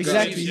Yeah, makes good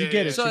exactly. TV. You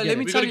get it. So you let get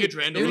me it. We tell gotta you, get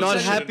let Randall. me We're not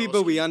tell you- happy,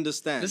 but we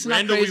understand. Listen how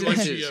Randall, we crazy want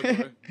this you is. here,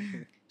 bro.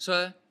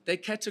 So they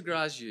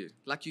categorize you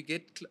like you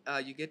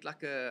get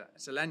like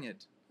it's a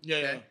lanyard, Yeah,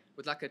 okay, yeah.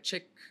 with like a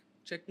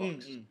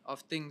checkbox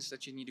of things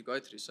that you need to go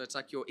through. So it's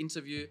like your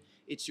interview,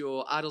 it's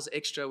your Idols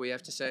Extra where you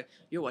have to say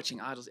you're watching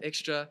Idols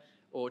Extra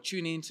or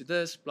tune in to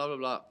this, blah blah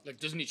blah. Like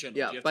Disney Channel.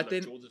 Yeah, you have but to,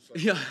 like, then draw the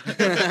yeah,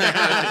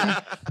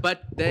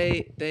 but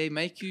they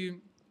make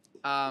you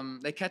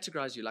they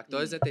categorize you like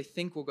those that they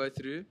think will go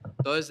through,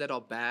 those that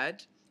are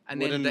bad,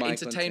 and then Wouldn't the my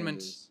entertainment.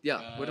 contenders.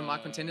 Yeah, wouldn't my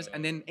contenders,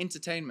 and then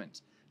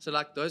entertainment. So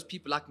like those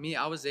people like me,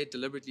 I was there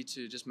deliberately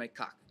to just make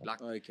cuck,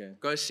 like Okay.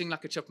 go sing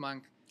like a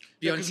chipmunk,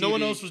 be Yeah, on because TV. no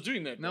one else was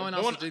doing that. No bro. one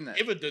else was doing that.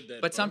 Ever did that.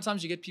 But bro.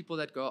 sometimes you get people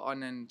that go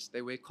on and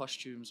they wear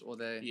costumes or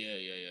they.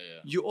 Yeah.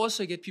 You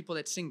also get people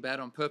that sing bad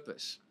on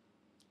purpose.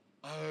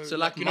 Oh, So,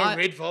 like, you my- know,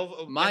 Red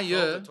Velvet. my Black year-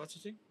 Velvet, what's the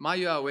thing? My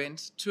year I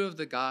went, 2 of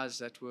the guys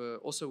that were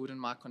also wouldn't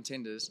my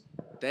contenders,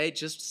 they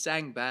just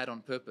sang bad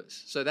on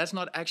purpose. So that's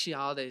not actually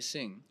how they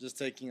sing. Just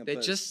taking a They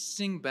piss. just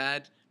sing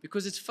bad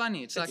because it's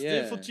funny. It's like It's Yeah.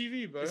 there for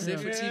TV, bro. it's there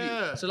for Yeah.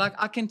 TV. So like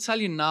I can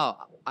tell you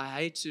now, I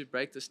hate to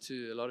break this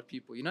to a lot of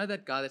people. You know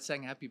that guy that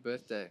sang Happy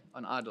Birthday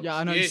on Idols? Yeah,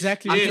 I know Yes,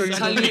 exactly. I yes, can what I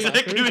tell know you, exactly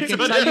I what can you're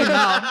tell you talking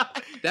now,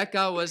 about. that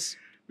guy was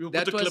We'll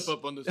that put the was- clip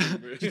up on the thing,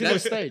 bro. You think it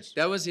was staged?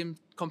 that was him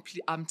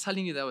complete. I'm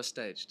telling you that was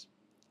staged.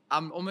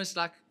 I'm almost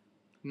like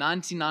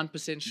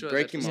 99% sure.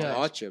 breaking that my was Yeah. staged.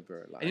 heart, here, bro.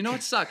 Like, And you know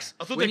what sucks?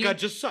 I thought When that you- guy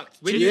just sucked.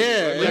 when you-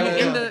 Genuinely. when you're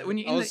yeah. in the- when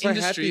you're in I was the so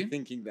industry happy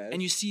thinking that.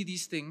 and you see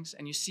these things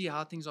and you see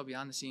how things are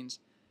behind the scenes,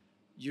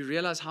 you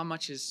realize how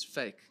much is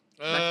fake.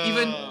 Like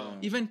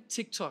even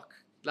TikTok,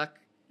 like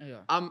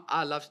Yeah.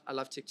 I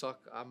love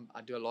TikTok.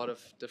 I do a lot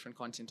of different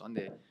content on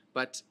there,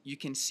 but you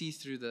can see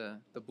through the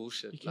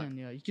bullshit. You like, can,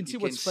 yeah. You can you see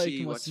what's can fake see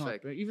and what's, what's not.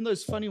 fake. Right? Even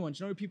those funny ones,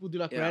 you know, people do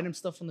like Yeah. random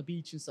stuff on the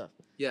beach and stuff.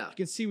 yeah, You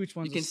can see which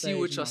ones you can are see staged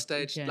which and are not. You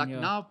staged. can, Like yeah.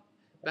 now,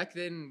 back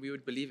then we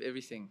would believe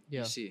everything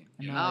Yeah. you see.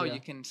 And Now, now, yeah. you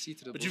can see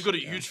through the. But you've got a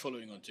bullshit. huge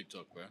following on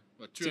TikTok, bro.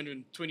 What,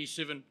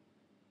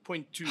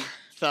 227.2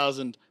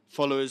 thousand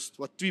followers.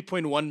 What,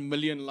 3.1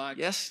 million likes?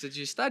 Yes, did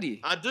you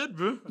study? I did,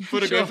 bro.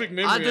 Photographic Sure.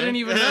 memory. I didn't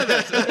even know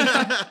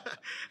that.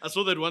 I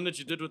saw that one that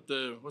you did with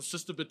the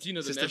Sister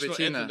Bettina, the Sister national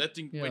Bettina. anthem. That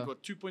thing Yeah. went,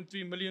 what,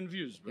 2.3 million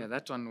views, bro. Yeah,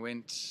 that one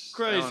went that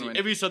Crazy. one went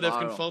Every South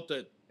African viral. felt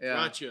that Yeah.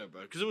 right here,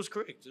 bro. Because it was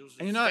correct. It was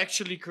And you know-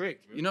 actually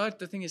correct, bro. You know what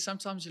the thing is?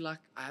 Sometimes you're like,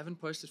 I haven't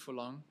posted for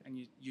long,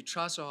 and you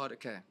try so hard.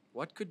 Okay,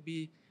 what could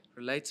be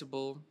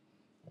relatable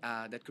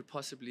that could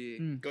possibly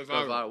Go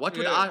viral. What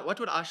would Yeah. what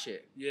would I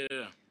share? Yeah.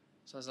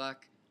 So I was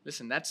like,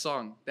 listen, that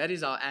song, that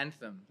is our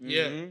anthem.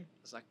 Yeah. Mhm. I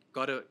was like,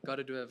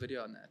 gotta do a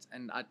video on that,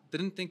 and I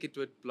didn't think it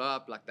would blow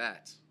up like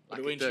that. But Like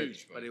it went did,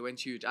 huge, bro. But it went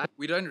huge.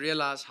 We don't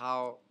realize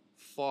how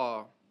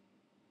far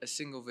a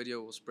single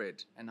video will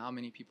spread and how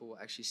many people will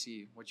actually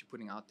see what you're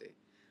putting out there.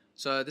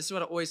 So this is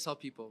what I always tell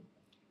people.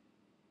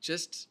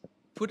 Just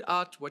put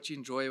out what you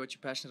enjoy, what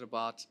you're passionate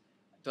about.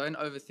 Don't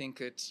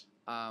overthink it.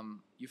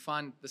 You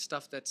find the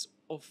stuff that's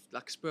off,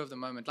 like spur of the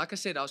moment. Like I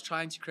said, I was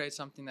trying to create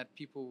something that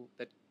people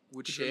that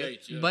would Could share,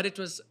 relate, yeah. but it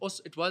was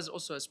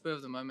also a spur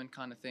of the moment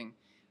kind of thing,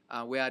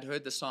 where I'd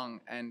heard the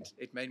song and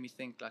it made me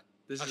think like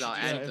this I is should our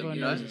do anthem, everyone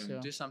you know, knows this, yeah.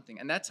 do something.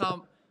 And that's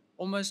how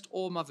almost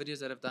all my videos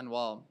that have done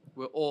well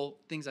were all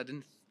things I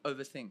didn't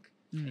overthink.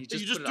 And you Yeah,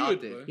 just, you just put do it out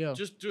it, there. bro. Yeah.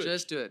 Just do it.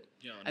 Just do it.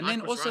 Yeah, And Mike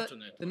then was also, right on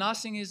that, the bro.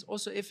 nice thing is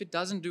also if it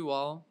doesn't do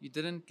well, you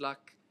didn't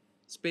like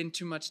spend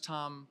too much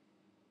time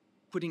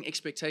putting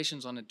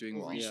expectations on it doing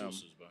Or well.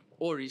 resources, bro.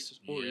 Or Yeah,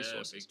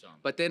 resources. big time.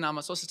 But then I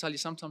must also tell you,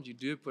 sometimes you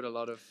do put a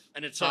lot of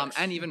And it time sucks.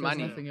 and even There's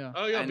money, nothing, yeah.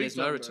 Oh yeah, and big there's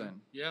no time, bro.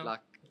 return, Yeah.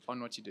 like on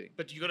what you're doing.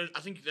 But you gotta.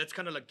 I think that's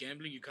kind of like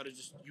gambling. You gotta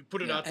just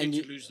put it Yeah. out there And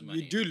to lose the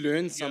money. you do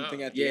learn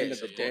something at the end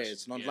Yes, of the of day. course.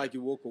 It's not Yeah. like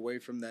you walk away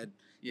from that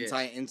Yes.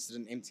 entire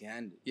incident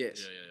empty-handed.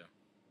 Yes. Yeah.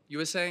 You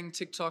were saying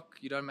TikTok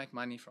you don't make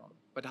money from,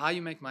 but how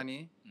you make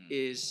money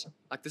is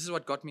like this is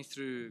what got me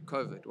through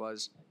COVID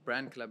was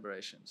brand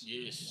collaborations.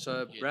 Yes.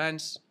 So Yeah.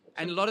 brands,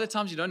 and a lot of the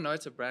times you don't know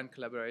it's a brand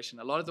collaboration.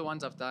 A lot of the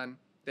ones I've done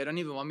They don't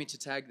even want me to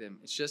tag them.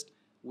 It's just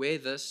wear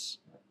this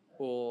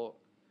or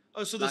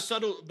Oh, so the like,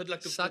 subtle, but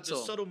like the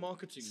subtle. subtle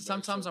marketing. Bro.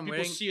 Sometimes So I'm people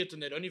wearing- see it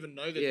and they don't even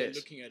know that they're yes.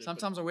 looking at it.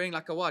 Sometimes I'm wearing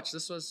like a watch.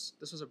 This was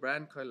a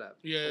brand collab.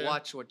 Yeah. A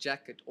watch or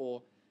jacket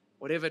or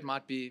whatever it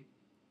might be.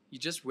 You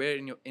just wear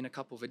it in a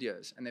couple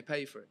videos and they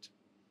pay you for it.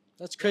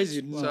 That's crazy.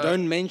 So-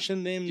 Don't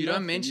mention them. You don't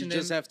nothing. mention You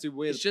just them. have to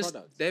wear It's the just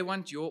product. they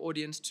want your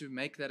audience to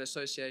make that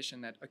association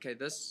that okay,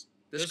 this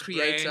This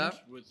creator brand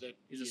with that,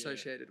 is yeah.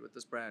 associated with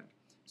this brand.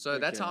 So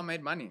that's Okay. how I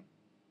made money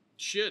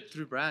Shit.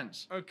 through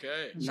brands.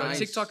 Okay. So Nice.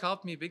 TikTok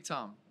helped me big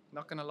time.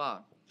 Not gonna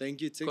lie,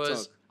 Thank you, TikTok.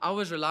 because I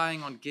was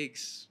relying on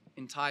gigs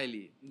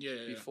entirely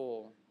Yeah.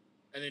 before.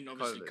 And then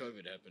obviously COVID.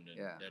 COVID happened and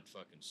Yeah. that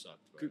fucking sucked,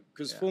 bro.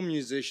 Because Yeah. for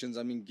musicians,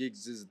 I mean,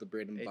 gigs is the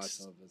bread and It's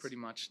butter of it. pretty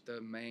much the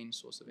main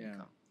source of Yeah.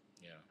 income.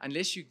 Yeah.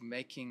 Unless you're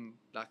making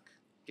like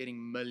getting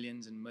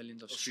millions and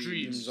millions of Of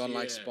streams. on,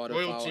 like, yeah. Spotify or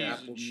Royalties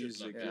Apple and shit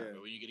Music, like yeah. that,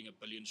 bro, when you're getting a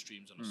billion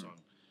streams on a Mm.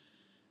 song.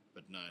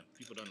 But no,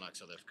 people don't like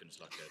South Africans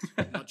like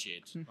that. Not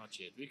yet. Not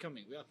yet. We're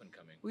coming. We're up and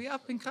coming. We're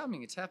up and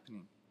coming. It's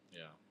happening.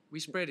 Yeah.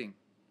 We're spreading.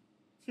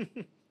 That's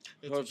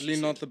what Hopefully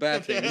she not said. the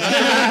bad thing.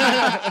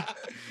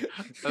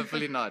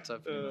 Hopefully not.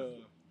 Hopefully not.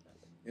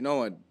 You know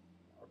what?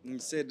 You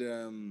said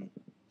a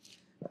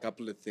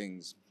couple of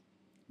things,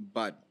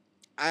 but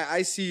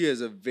I see you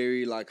as a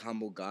very like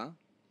humble guy,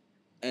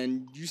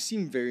 and you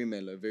seem very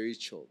mellow, very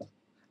chilled.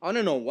 I want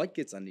to know what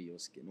gets under your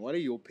skin. What are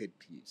your pet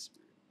peeves?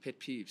 Pet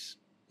peeves.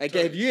 Like,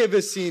 have you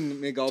ever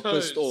seen Miguel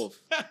pissed off?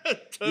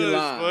 Toes,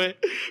 lie. boy.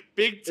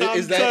 Big time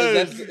Is that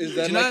toes.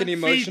 like you know an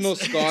emotional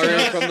feet?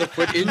 scarring from the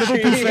foot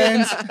injury? Liverpool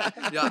fans.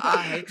 Yeah, I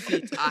hate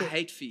feet. I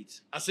hate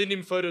feet. I send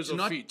him photos Do of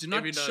not, feet. do not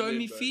every now show and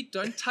me then, bro. feet.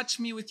 Don't touch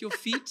me with your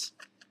feet.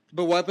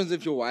 But what happens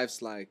if your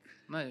wife's like,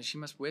 No, she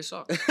must wear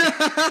socks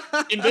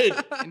In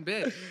bed. in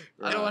bed.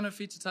 I don't want her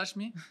feet to touch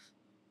me.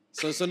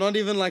 so not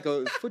even like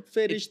a foot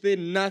fetish there,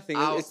 nothing.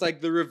 I'll- It's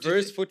like the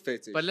reverse foot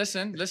fetish. But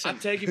listen. I'm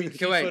tagging him in Okay,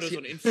 feet wait. photos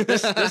on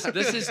Instagram.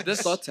 This is this.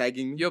 Start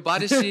tagging me. You're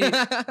about to see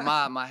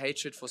my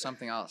hatred for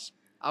something else.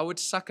 I would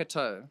suck a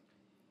toe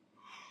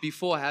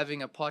before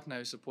having a partner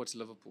who supports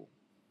Liverpool.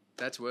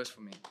 That's worse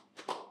for me.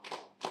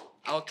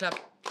 I'll clap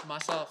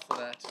myself for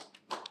that.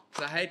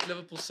 'Cause I hate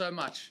Liverpool so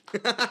much.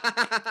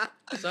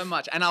 So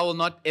much. And I will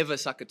not ever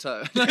suck a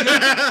toe.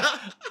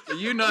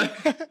 You know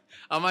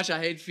how much I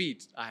hate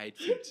feet. I hate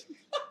feet.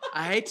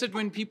 I hate it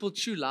when people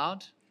chew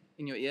loud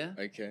in your ear.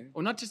 Okay.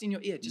 Or not just in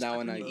your ear, just That like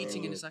one when I you're get.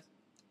 eating and it's like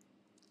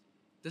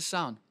this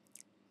sound.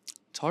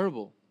 It's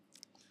horrible.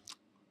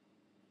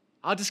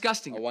 How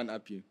disgusting. I one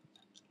up you.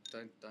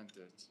 Don't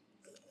do it.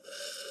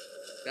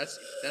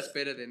 That's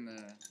better than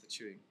the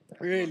chewing.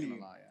 Really? I'm not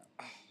gonna lie,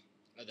 yeah.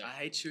 Like that. I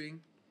hate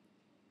chewing.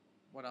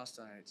 What else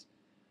do I hate?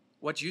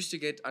 What used to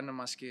get under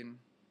my skin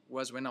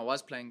was when I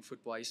was playing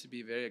football. I used to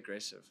be very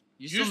aggressive.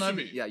 You still Used know to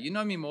me. be? Yeah, you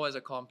know me more as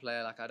a calm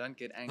player. Like I don't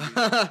get angry.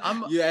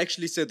 You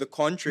actually said the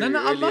contrary No,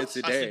 I'm earlier not- I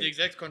said the today.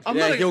 exact I'm contrary.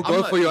 Yeah, not- he'll I'm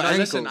go not- for your no,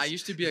 Listen, ankles. I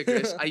used to be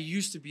aggressive. I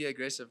used to be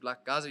aggressive.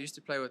 Like guys I used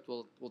to play with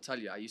will tell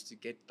you. I used to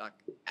get like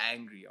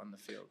angry on the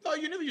field. No,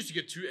 you never used to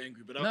get too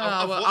angry, but No,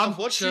 I've I'm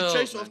watched you chilled,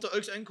 chase man. after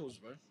Oak's ankles,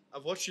 bro.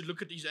 I've watched you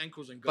look at these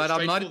ankles and go But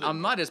straight for them.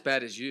 I'm not as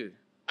bad as you.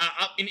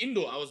 In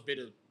indoor, I was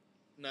better.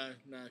 No,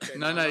 okay.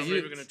 No, I'm no, not you-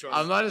 even gonna try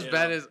I'm that. not as Yeah,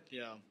 bad as-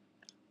 Yeah.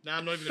 No,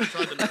 I'm not even gonna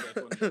try the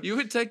that one. You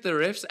would take the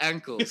ref's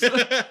ankles. Both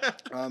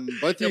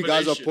of Yeah, you but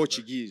guys they are should, bro.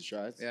 Portuguese,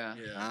 right? Yeah.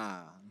 Yeah.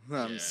 Ah,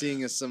 I'm Yeah.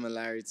 seeing a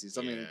similarity,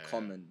 something in Yeah.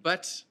 common.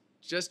 But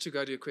just to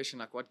go to your question,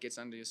 like what gets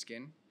under your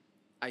skin,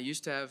 I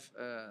used to have,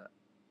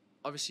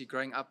 obviously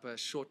growing up, a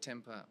short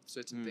temper,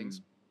 certain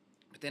things.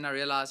 But then I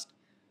realized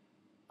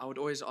I would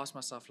always ask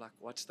myself, like,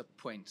 what's the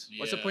point?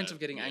 What's the point of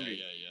getting angry?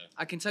 Yeah.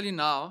 I can tell you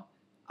now,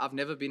 I've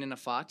never been in a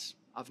fight.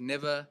 I've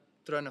never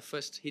thrown a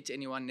fist, hit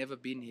anyone, never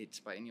been hit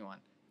by anyone.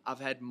 I've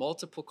had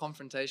multiple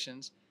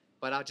confrontations,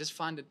 but I just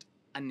find it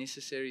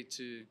unnecessary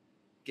to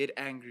get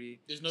angry.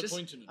 There's no Just-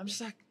 point in it, I'm bro.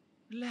 just like,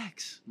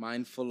 relax.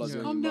 Mindful of Yeah.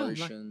 your Calm down.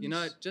 emotions. Like, you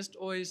know, just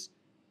always,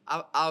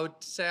 I would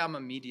say I'm a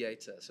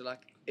mediator. So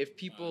like, if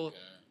people, Okay.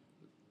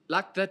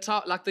 like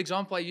the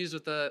example I used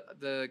with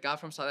the guy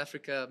from South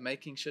Africa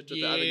making shit with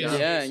the other Yes. guy.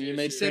 yeah, and you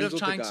made Instead friends of with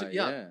the trying guy. to-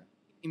 yeah.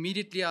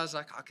 Immediately I was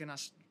like, how can I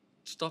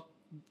stop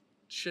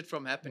shit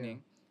from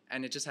happening?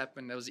 And it just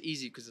happened. It was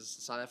easy because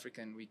it's South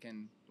African.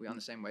 We're on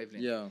the same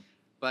wavelength. Yeah.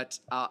 But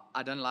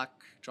I don't like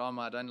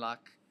drama. I don't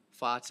like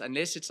fights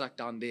unless it's like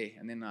down there,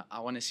 and then I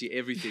want to see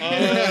everything.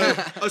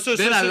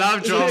 Then I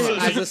love drama.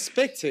 As a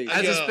spectator.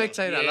 As a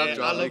spectator, I love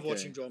drama. I love Okay.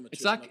 watching drama.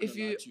 It's too, I'm like not if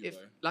gonna lie you, to if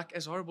bro. like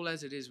as horrible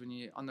as it is when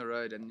you're on the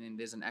road and then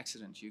there's an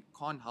accident, you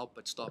can't help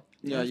but stop.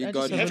 Yeah, you I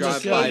got just to have to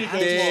drive slowly by go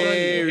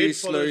very Head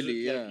follows it,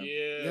 slowly. like,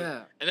 Yeah.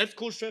 Yeah, And that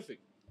causes traffic.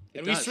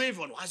 And we does. swear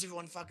everyone, why is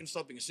everyone fucking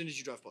stopping as soon as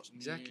you drive past?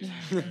 Exactly.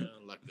 Yeah,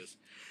 like this.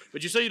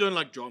 But you say you don't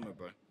like drama,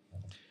 bro.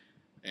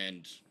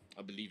 And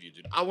I believe you,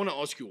 dude. I want to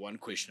ask you one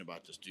question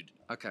about this, dude.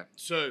 okay.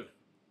 So,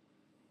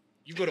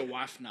 you've got a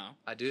wife now.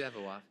 I do have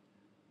a wife.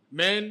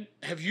 Man,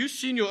 have you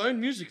seen your own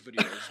music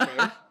videos,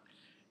 bro?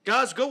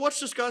 Guys, go watch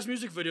this guy's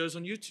music videos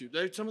on YouTube.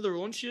 They're some of the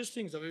raunchiest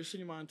things I've ever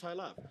seen in my entire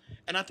life.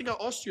 And I think I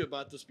asked you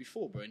about this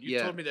before, bro. And you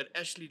Yeah. told me that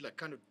Ashley, like,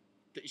 kind of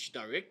she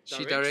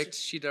direct?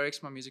 She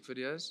directs my music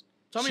videos.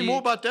 Tell me She- more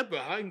about that, bro.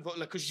 How involved?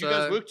 Like, because you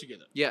guys So- work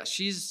together. Yeah,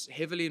 she's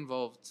heavily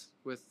involved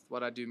with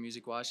what I do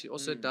music-wise. She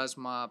also does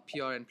my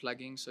PR and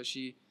plugging. So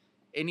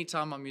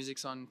anytime my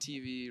music's on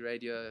TV,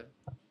 radio,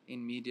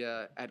 in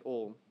media at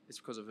all, it's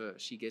because of her.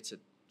 She gets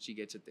it. She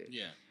gets it there.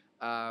 Yeah.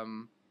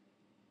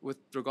 With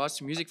regards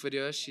to music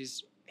videos,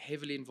 she's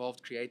heavily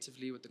involved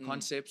creatively with the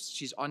concepts.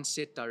 She's on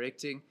set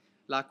directing.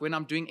 Like when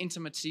I'm doing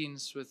intimate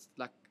scenes with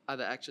like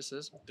other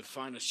actresses, The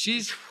finest.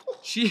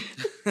 she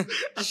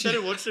I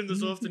started watching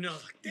this afternoon. I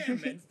was like,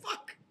 damn, man,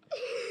 fuck.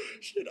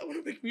 Shit, I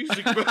want to make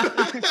music, bro.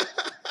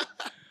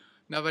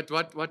 No, but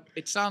what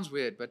it sounds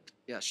weird, but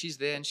yeah, she's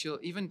there and she'll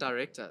even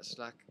direct us.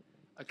 Like,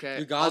 okay,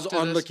 You guys after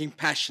aren't this- looking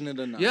passionate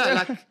enough.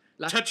 Yeah,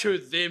 like Touch her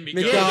there,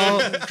 Miguel.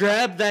 Miguel,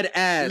 grab that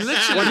ass.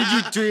 Literally. What are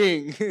you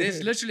doing?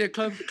 there's literally a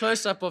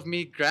close up of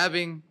me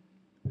grabbing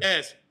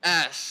Yes.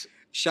 ass.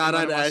 Shout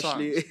one out of my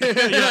Ashley.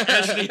 Yeah,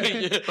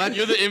 Ashley. Yeah. But-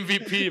 You're the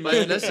MVP, But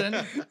man. listen,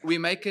 we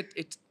make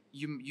it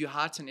you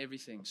heighten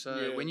everything. So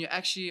Yeah. when you're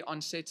actually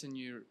on set and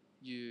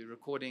you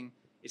recording,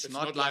 it's It's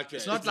not not like like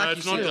it's that. not No, like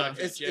it's you not see like it.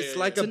 that. It's, Yeah, it's yeah,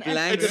 like yeah. a It's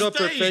blanket staged. of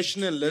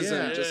professionalism.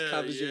 Yeah. It just Yeah,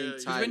 covers yeah. your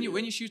Because entire. Because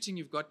when you're shooting,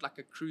 you've got like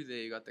a crew there.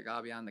 You got the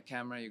guy behind the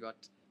camera. You got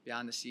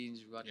behind the scenes.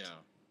 You've got Yeah.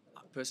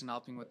 a person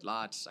helping with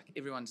lights. Like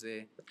everyone's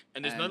there.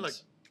 And there's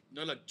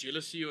no like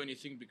jealousy or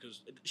anything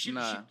because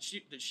Nah.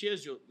 she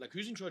has your like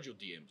who's in charge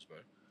of your DMs, bro?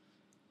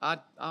 I'm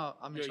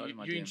in Yeah, charge of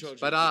my you're in DMs. charge of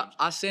But your DMs.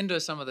 I send her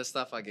some of the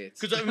stuff I get.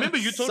 Because I remember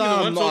you told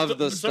Some me the of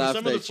the stuff some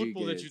of the that you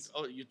football that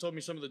get. you told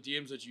me some of the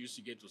DMs that you used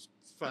to get was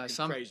fucking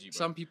some crazy, bro.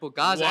 some people,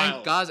 guys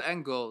Wild.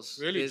 and girls.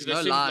 Really? There's Do they no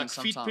send, line like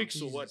feet sometimes.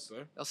 pics or what,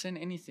 bro? They'll send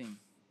anything.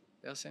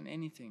 They'll send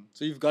anything.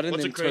 So you've gotten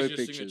What's the them toe craziest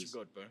thing that pictures. you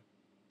got, bro?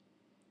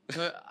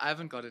 I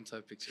haven't gotten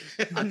toe pictures.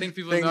 I think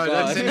people Thank know.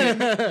 God. Don't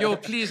send me, yo,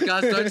 please,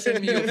 guys, don't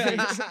send me your feet.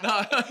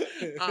 No,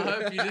 I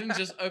hope you didn't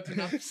just open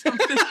up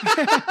something.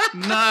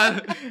 No,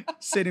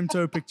 Send him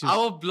toe pictures. I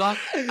will block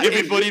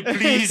Everybody,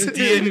 please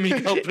DM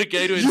Miguel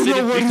Pregueiro and You send know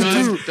him what to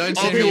pictures. do. Don't of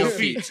send me your your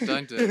feet. feet.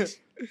 Don't do it.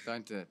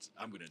 Don't do it.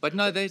 I'm gonna. But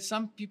no,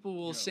 some people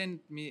will send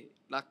me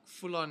like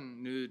full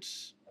on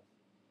nudes.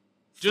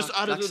 Just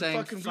out of like the saying,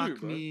 fucking blue, fuck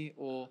bro. me,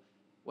 or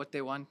what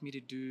they want me to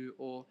do,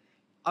 or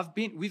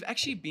we've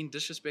actually been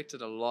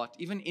disrespected a lot,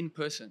 even in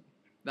person.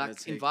 Like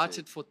That's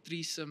invited hectic. for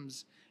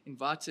threesomes,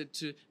 invited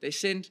to.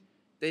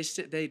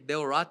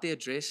 They'll write their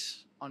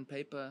address on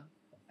paper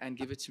and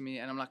give it to me,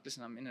 and I'm like,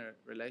 listen, I'm in a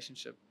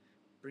relationship.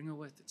 Bring her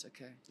with. It's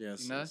okay.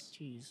 Yes, You know. yes.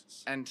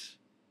 Jesus.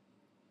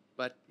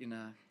 But you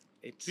know,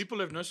 it's People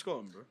have no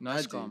scam, bro. no I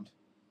scam. did.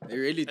 They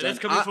really And that's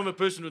don't. coming from a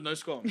person with no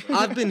scam, bro.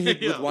 I've been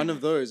hit with Yeah. one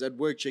of those at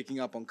work, checking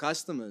up on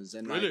customers,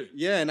 and Really?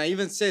 and I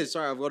even said,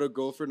 "Sorry, I've got a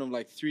girlfriend of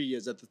like 3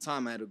 years." At the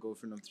time, I had a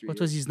girlfriend of 3 What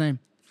years. was his name?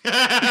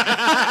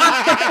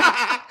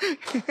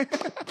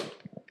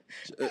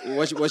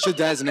 What's your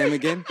dad's name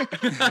again?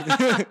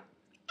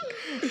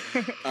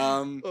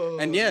 Oh,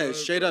 and yeah,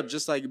 straight up,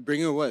 just like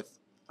bring her with.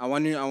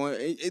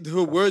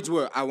 Her words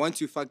were, "I want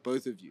to fuck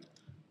both of you,"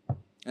 and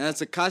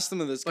that's a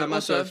customer that's But come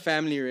out to also- a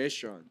family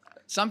restaurant.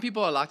 Some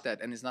people are like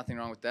that, and there's nothing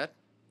wrong with that.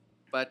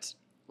 But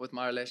with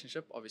my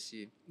relationship,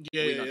 obviously,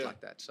 we're not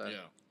like that. So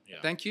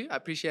Yeah. thank you. I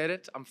appreciate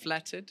it. I'm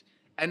flattered.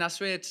 And I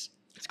swear it's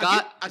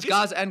I it's guess-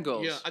 guys and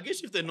girls. Yeah, I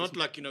guess if they're not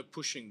like,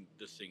 pushing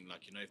the thing,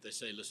 like, if they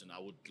say, listen, I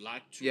would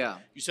like to. Yeah.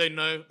 You say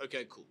no,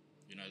 okay, cool.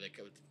 They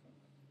go with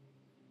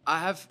I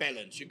have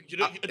balance. You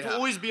don't, it yeah. will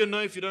always be a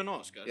no if you don't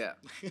ask, guys. Yeah.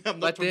 I'm not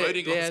But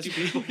promoting there asking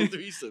has people for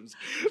threesomes,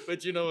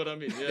 but you know what I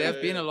mean. Yeah, there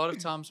have been a lot of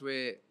times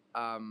where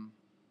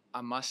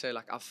I must say,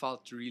 like, I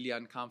felt really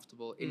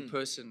uncomfortable in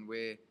person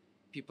where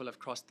people have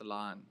crossed the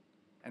line.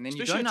 And then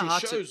Especially you don't know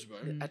at how your shows, to bro.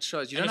 at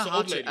shows. You And don't it's know how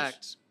old to ladies.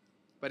 act.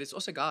 But it's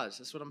also guys.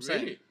 That's what I'm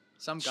saying. Really?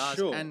 Some guys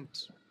Sure. and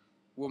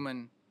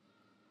women.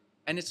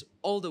 And it's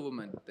older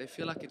women. They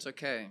feel like it's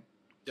okay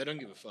They don't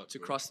give a fuck. to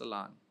bro. cross the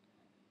line.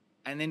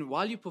 And then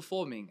while you're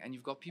performing and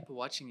you've got people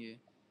watching you,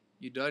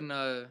 you don't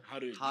know How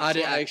to to act.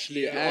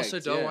 actually You also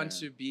act, don't yeah. want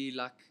to be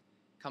like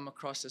come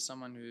across as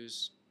someone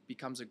who's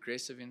becomes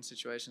aggressive in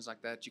situations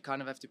like that. You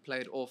kind of have to play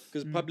it off.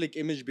 Because public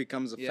image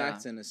becomes a Yeah.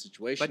 factor in a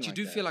situation. But you like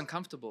do that. feel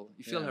uncomfortable.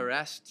 You feel Yeah.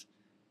 harassed.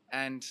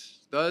 And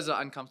those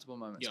are uncomfortable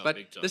moments. Yeah, but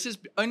big time. this is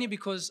only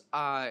because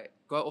I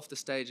go off the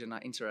stage and I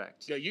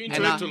interact. Yeah, you And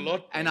interact I- a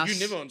lot, And bro. You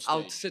never on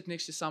I'll stage. sit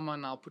next to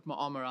someone, I'll put my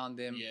arm around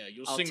them. Yeah,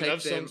 you'll I'll sing take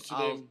love them, songs to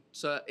them.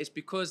 So it's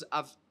because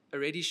I've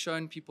already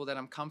shown people that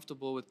I'm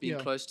comfortable with being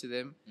Yeah. close to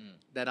them,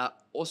 that I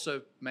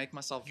also make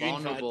myself You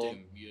invite vulnerable.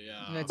 them.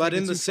 Yeah. Yeah, But take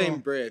in it the too same far.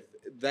 breath,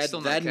 that Still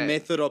not that okay.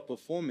 method of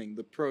performing,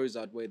 the pros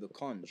outweigh the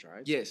cons,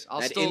 right? Yes,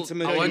 I'll that still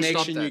intimate I won't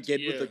stop connection you that. get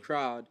with Yeah. the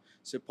crowd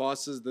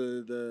surpasses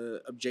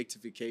the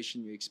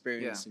objectification you're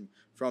experiencing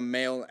from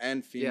male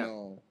and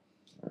female.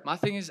 My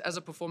thing is, as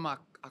a performer,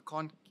 I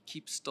can't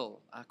keep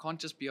still. I can't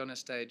just be on a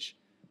stage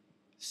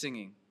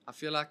singing. I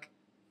feel like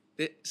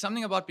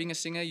something about being a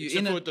singer. You're Except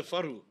in for a, with the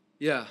faru.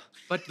 yeah,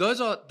 but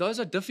those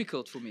are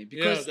difficult for me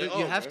because they you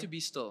are, have bro. to be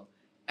still.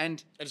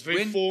 And And it's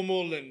very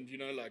formal and,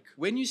 like...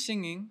 when you're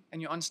singing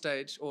and you're on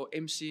stage or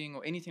emceeing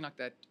or anything like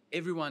that,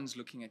 everyone's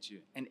looking at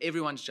you and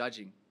everyone's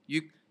judging.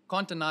 You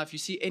can't deny, if you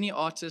see any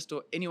artist or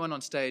anyone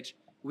on stage,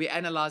 we're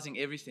analyzing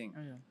everything.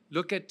 Oh, yeah.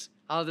 Look at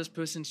how this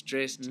person's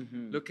dressed.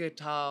 Look at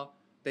how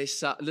they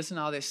listen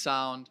how they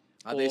sound.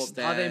 How or they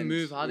how they stand.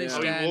 move, how they Yeah.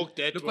 How you stand. walk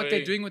that Look what they're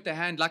way. doing with their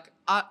hand. Like,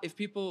 if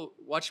people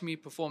watch me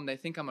perform, they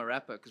think I'm a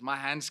rapper because my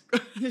hands,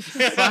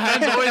 my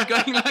hands are always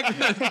going like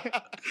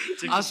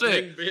this. I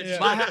swear,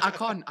 I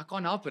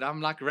can't help it.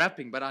 I'm like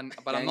rapping, but I'm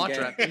not gang.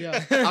 rapping.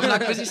 Yeah. I'm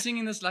like busy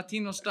singing this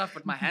Latino stuff,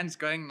 but my hands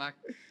going like,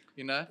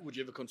 Would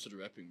you ever consider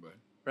rapping, bro?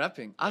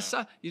 rapping.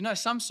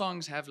 Some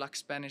songs have like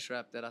Spanish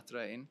rap that I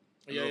throw in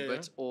a little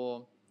bit,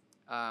 or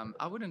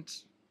I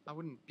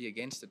wouldn't be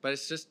against it, but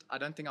it's just I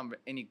don't think I'm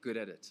any good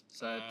at it,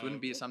 so it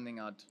wouldn't be something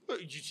I'd. Well,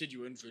 you said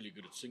you weren't really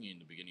good at singing in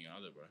the beginning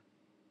either, bro.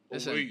 Or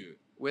Listen, were you?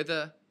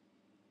 whether.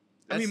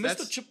 I mean,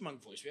 that's- Mr.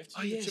 Chipmunk voice. We have to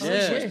Oh, do the yes. Chipmunk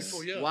Yes. voice Yes.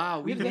 before, yeah. Wow,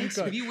 we Where did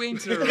that go?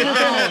 went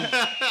around.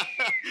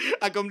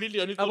 I completely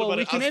only thought well, about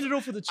we it. can I end it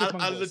off with the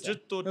Chipmunk I voice,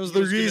 legit thought That was he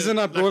the gonna, reason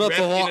I like, brought up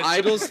the rap in whole a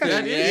idols Chipmunk-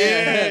 thing. Yeah,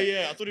 Yeah.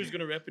 yeah. I thought he was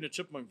gonna rap in a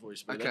Chipmunk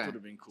voice, but that Okay, would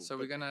have been cool. so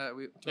But- we're gonna. No,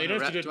 you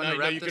don't have to do it now.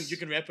 No, you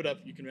can wrap it up.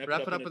 You can wrap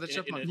Wrap it it up up with a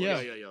Chipmunk Yeah,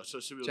 voice. yeah, yeah. So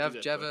we'll Do you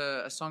do have,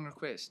 that. a song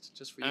request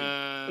just for you?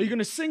 Are you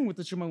gonna sing with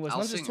the Chipmunk voice? I'll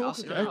Not just sing, talk. I'll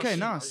sing. Yeah, Okay, I'll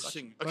nice.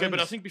 sing. Okay, but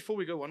I Bonus. think before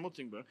we go, one more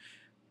thing, bro.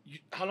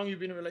 How long have you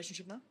been in a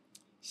relationship now?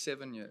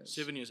 7 years.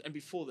 7 years. And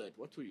before that,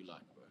 what were you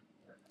like, bro?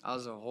 I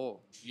was a whore.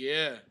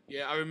 Yeah,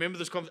 yeah. I remember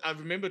this. I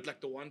remembered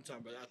like the one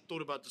time, but I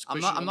thought about this. I'm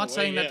question not. I'm on not the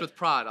saying way, that with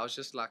pride. I was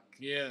just like,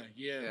 Yeah,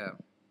 yeah. yeah.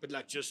 But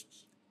like just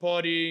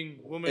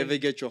partying, woman. Ever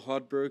get your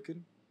heart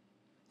broken?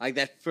 Like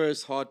that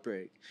first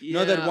heartbreak. You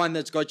know that Yeah. one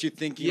that's got you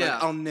thinking, Yeah,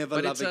 like, I'll never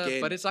but love again.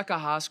 but it's like a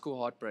high school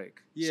heartbreak.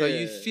 So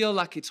you Yeah. feel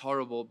like it's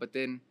horrible, but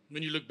then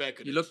when you look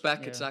back at you it, look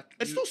back, it's Yeah. like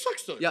it you- still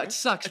sucks though. yeah, bro. it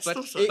sucks, It but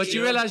still sucks, but you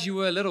know? realize you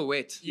were a little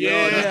wet.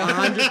 Yeah.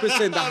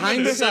 100%. The I'm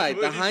hindsight,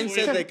 working for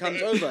hindsight it. that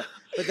comes over.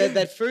 But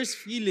that first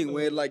feeling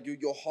where like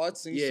your heart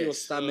sinks to your Yes.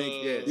 stomach,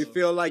 Yes. you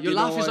feel like Your you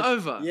know life is what?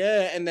 over.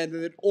 Yeah, and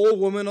then all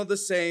women are the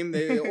same.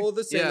 They're all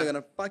the same. Yeah. They're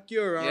gonna fuck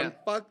you around. Yeah.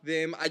 Fuck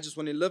them. I just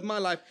want to live my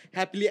life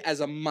happily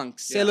as a monk,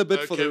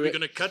 celibate for Okay, the. we're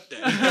gonna cut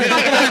that.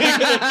 We're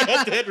gonna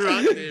cut that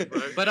right there,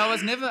 bro. But I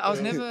was never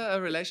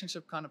a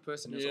relationship kind of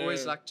person. It was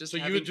always Yeah. like just So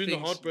you having were doing the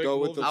things. heartbreak Go all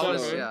with the the I time,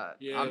 was flow. bro?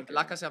 yeah. Okay.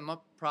 Like I said, I'm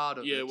not proud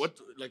of Yeah, it. what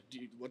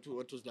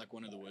was like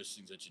one of the worst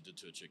things that you did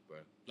to a chick, bro?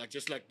 Like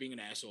just like being an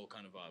asshole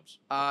kind of vibes.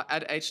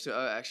 At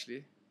H2O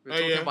actually. We were Oh,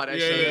 talking yeah. about Yeah,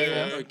 H2O yeah,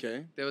 before. yeah.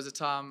 Okay. There was a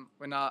time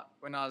when I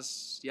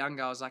was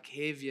younger, I was like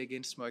heavy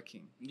against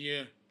smoking.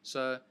 Yeah.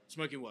 So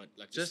Smoking what?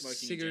 Like Just smoking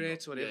in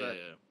cigarettes, general. whatever.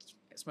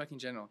 Yeah. smoking in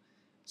general.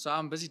 So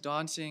I'm busy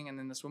dancing, and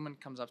then this woman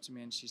comes up to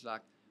me and she's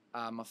like,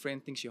 "My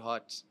friend thinks you're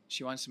hot.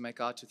 She wants to make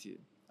out with you."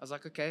 I was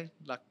like, "Okay,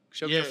 like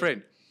show me your Yeah.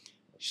 friend."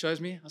 She shows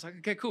me. I was like,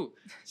 "Okay, cool."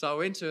 So I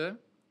went to her.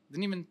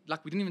 We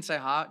didn't even say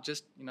hi.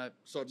 Just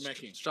Start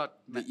macking.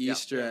 The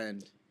Easter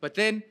end. But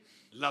then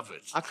Love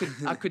it.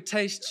 I could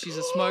taste she's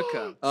a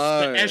smoker. Oh,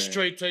 The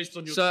ashtray taste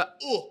on your. So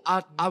Oh.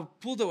 I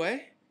pulled away.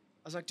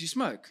 I was like, "Do you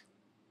smoke?"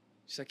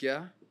 She's like,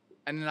 "Yeah."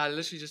 And then I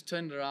literally just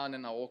turned around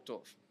and I walked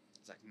off. I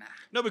was like, "Nah."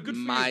 No, but good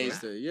for you.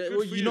 Meister. bro. Yeah, Good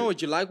well, for you know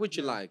what you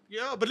like,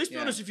 Yeah, but let's be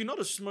Yeah. honest. If you're not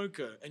a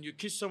smoker and you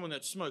kiss someone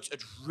that smokes,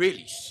 it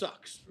really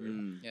sucks. Bro.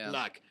 Yeah.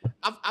 Like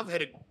I've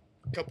had a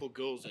couple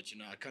girls that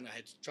I kind of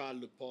had to try to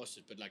look past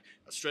it, but like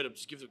I straight up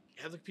just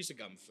have a piece of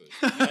gum first.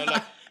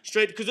 Like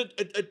straight because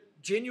it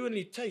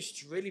genuinely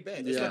tastes really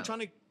bad. It's Yeah. like trying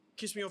to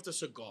kiss me off the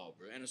cigar,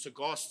 bro, and a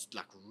cigar's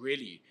like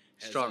really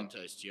has Strong. that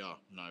taste. Yeah,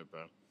 no,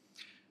 bro.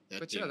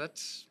 But yeah,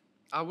 that's.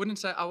 I wouldn't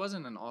say I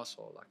wasn't an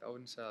asshole. Like I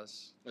wouldn't say I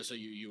was. So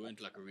you weren't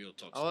like a real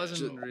toxic. I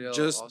wasn't asshole. real.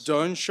 Just asshole.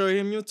 don't show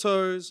him your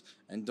toes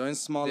and don't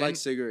smell Then- like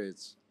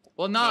cigarettes.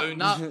 Well, Don't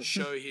now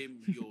show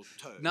him your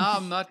toe. now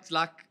I'm not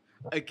like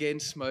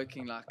against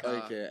smoking like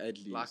Okay, at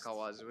least. like I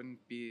was. It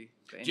wouldn't be.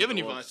 the end Do you have of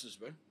any the world. vices,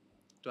 bro?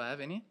 Do I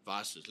have any?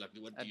 Vices, like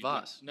what? do you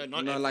Advice? do? No,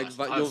 not No, like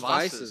advice. your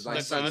vices, vices, like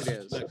like vices,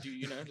 sangrias. like do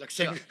you know, like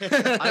Yeah.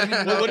 sangria. I don't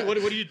even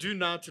know. what do you do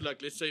now to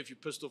like, let's say if you're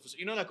pissed off,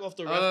 like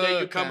after a rough day,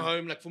 you come Okay.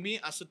 home. Like for me,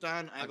 I sit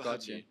down, I have a got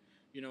hug you. you.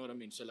 You know what I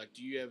mean? So like,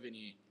 do you have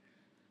any?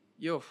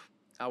 Yo,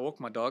 I walk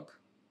my dog.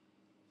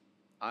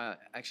 I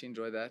actually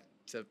enjoy that.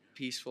 It's a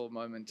peaceful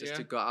moment just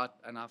to Yeah. go out,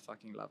 and I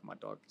fucking love my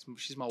dog.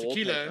 She's my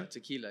Tequila, wallpaper. eh?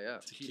 Tequila, yeah.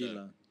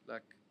 Tequila.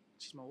 Like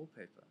she's my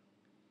wallpaper.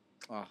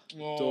 Ah,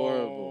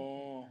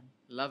 adorable.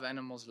 Love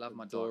animals, love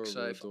my dog.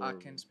 So Adorable, if I adorable.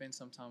 can spend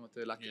some time with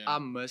her, like Yeah. I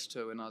missed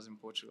her when I was in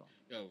Portugal.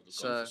 Yo, we've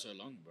So- gone for so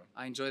long, bro.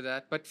 I enjoy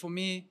that. But for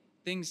me,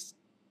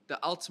 the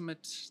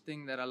ultimate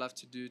thing that I love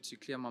to do to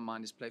clear my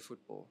mind is play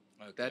football.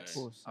 Okay. That's,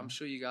 course, I'm yeah.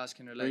 sure you guys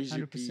can relate. Brings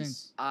you 100%.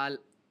 peace.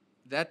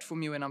 That for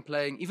me when I'm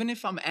playing, even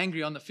if I'm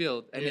angry on the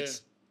field and Yeah.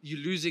 it's you're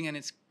losing and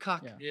it's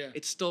cuck, Yeah. Yeah.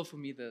 it's still for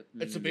me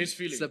It's the best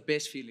feeling. it's the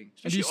best feeling.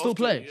 And do you Especially still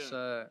after- play? Yeah.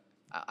 So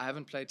I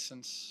haven't played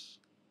since,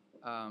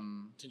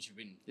 Since you've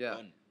been yeah.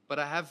 gone. but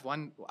I have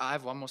one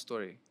more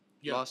story.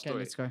 Yeah. Last Okay,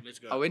 story. let's go. Let's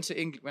go. I went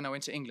to when I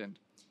went to England.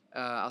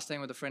 I was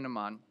staying with a friend of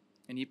mine,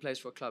 and he plays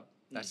for a club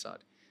that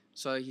side.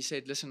 So he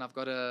said, "Listen, I've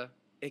got a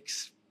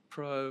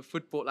ex-pro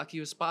football." Like he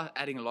was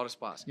adding a lot of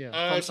spice. Yeah.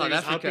 Oh, from so South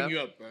he's Africa. hyping you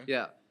up, bro.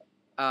 Yeah,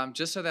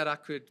 just so that I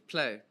could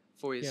play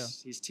for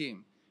his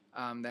team.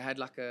 they had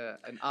like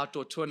an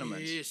outdoor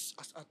tournament. Yes,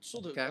 I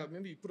saw the. Okay. I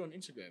remember you put on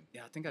Instagram.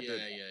 Yeah, I think I Yeah,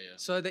 did. yeah.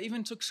 So they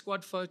even took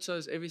squad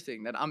photos,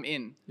 everything that I'm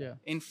in. Yeah.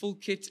 In full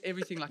kit,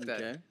 everything like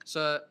that. Okay.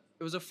 So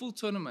it was a full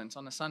tournament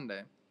on a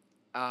Sunday.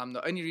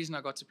 The only reason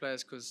I got to play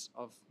is because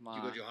of my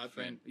got your hype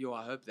friend. man. Yo,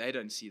 I hope they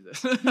don't see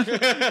this.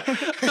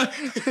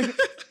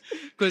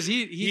 Because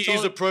He told,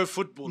 is a pro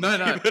footballer.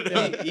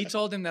 No. he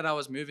told him that I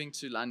was moving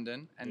to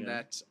London and Yeah.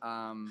 that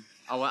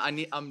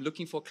I'm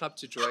looking for a club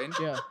to join.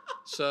 Yeah.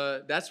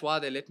 So that's why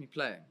they let me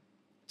play.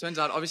 Turns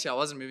out, obviously, I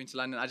wasn't moving to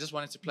London. I just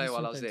wanted to play Just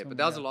while I wanted was to there. play But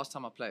that was yeah. the last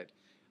time I played.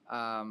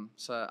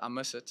 So I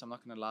miss it. I'm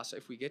not going to lie. So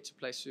if we get to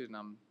play soon,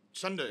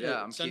 Sunday.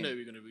 Yeah, I'm Sunday keen.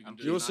 we're gonna I'm do.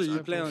 keen. You also Nice. you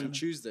I play hope on so.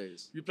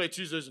 Tuesdays. You play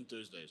Tuesdays and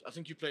Thursdays. I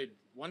think you played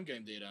one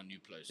game there at our new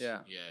place.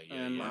 Yeah.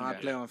 And yeah, I yeah.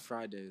 play on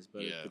Fridays,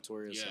 but Yeah.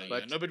 Pretoria Yeah, side. yeah.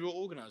 But- No, but we'll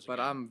organize. but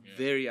again. I'm Yeah.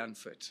 very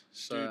unfit.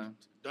 So Dude,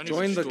 don't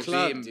Join even the stress.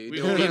 club, It'll dude.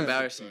 be We'll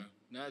embarrassing.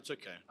 No, it's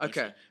okay.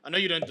 Okay. It's- I know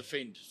you don't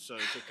defend, so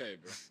it's okay,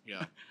 bro.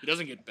 Yeah. He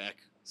doesn't get back.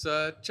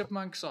 So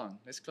Chipmunk song.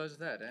 Let's close with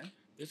that, eh?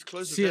 Let's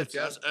close See with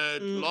that, it.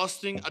 guys. Last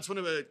thing, I just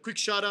want to a quick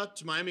shout out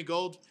to Miami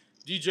Gold,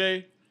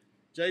 DJ,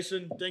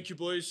 Jason. Thank you,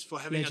 boys, for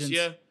having Legends. us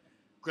here.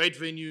 Great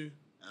venue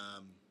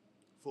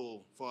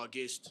for our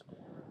guest.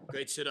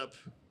 Great setup.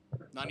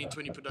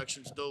 1920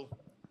 production still.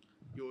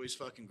 You're always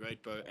fucking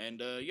great, bro.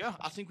 And yeah,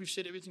 I think we've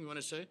said everything we want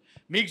to say.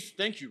 Migs,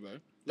 thank you, bro.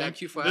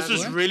 Thank you for this. having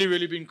Has me. really,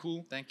 really been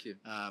cool. Thank you.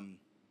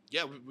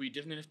 Yeah, we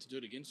definitely have to do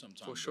it again sometime.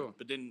 For bro. sure.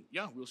 But then,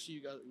 yeah, we'll see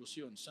you guys. We'll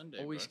see you on Sunday.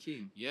 Always bro.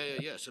 keen.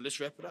 Yeah. So let's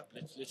wrap it up.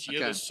 Let's hear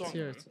Okay. this song. Let's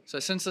hear bro. it. So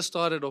since I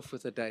started off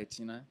with a date,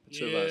 the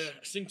two of Yeah, us.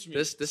 sing to me.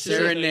 This is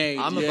Serenade,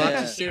 I'm about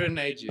yeah. to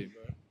serenade you.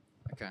 bro.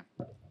 Okay.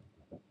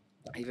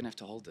 I even have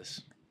to hold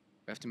this.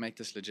 We have to make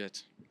this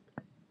legit.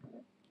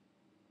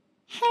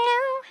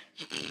 Hello?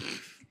 Is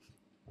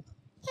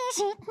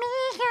it me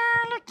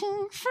you're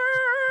looking for?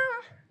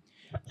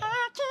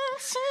 I can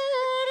see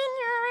it in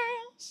your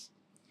eyes.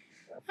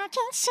 I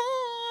can see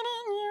it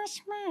in your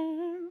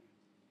smile.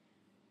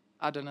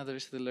 I don't know the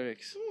rest of the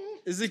lyrics.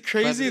 Is it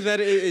crazy But- that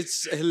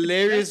it's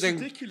hilarious That's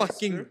and ridiculous,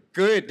 fucking bro.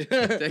 good?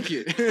 Thank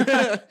you.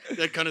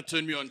 That kind of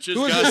turned me on. Cheers,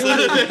 Who's guys.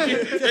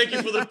 this? Thank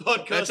you for the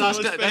podcast.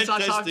 That's our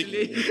time to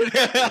leave.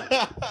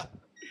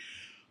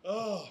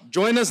 Oh,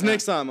 Join us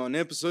next time on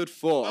episode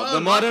 4 of Oh, the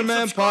like Modern and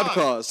Man subscribe.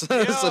 Podcast.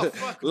 Yeah, So,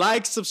 fuck.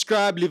 like,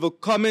 subscribe, leave a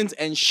comment,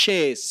 and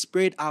share.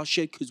 Spread our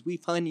shit because we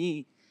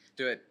funny.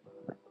 Do it.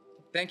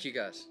 Thank you,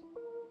 guys.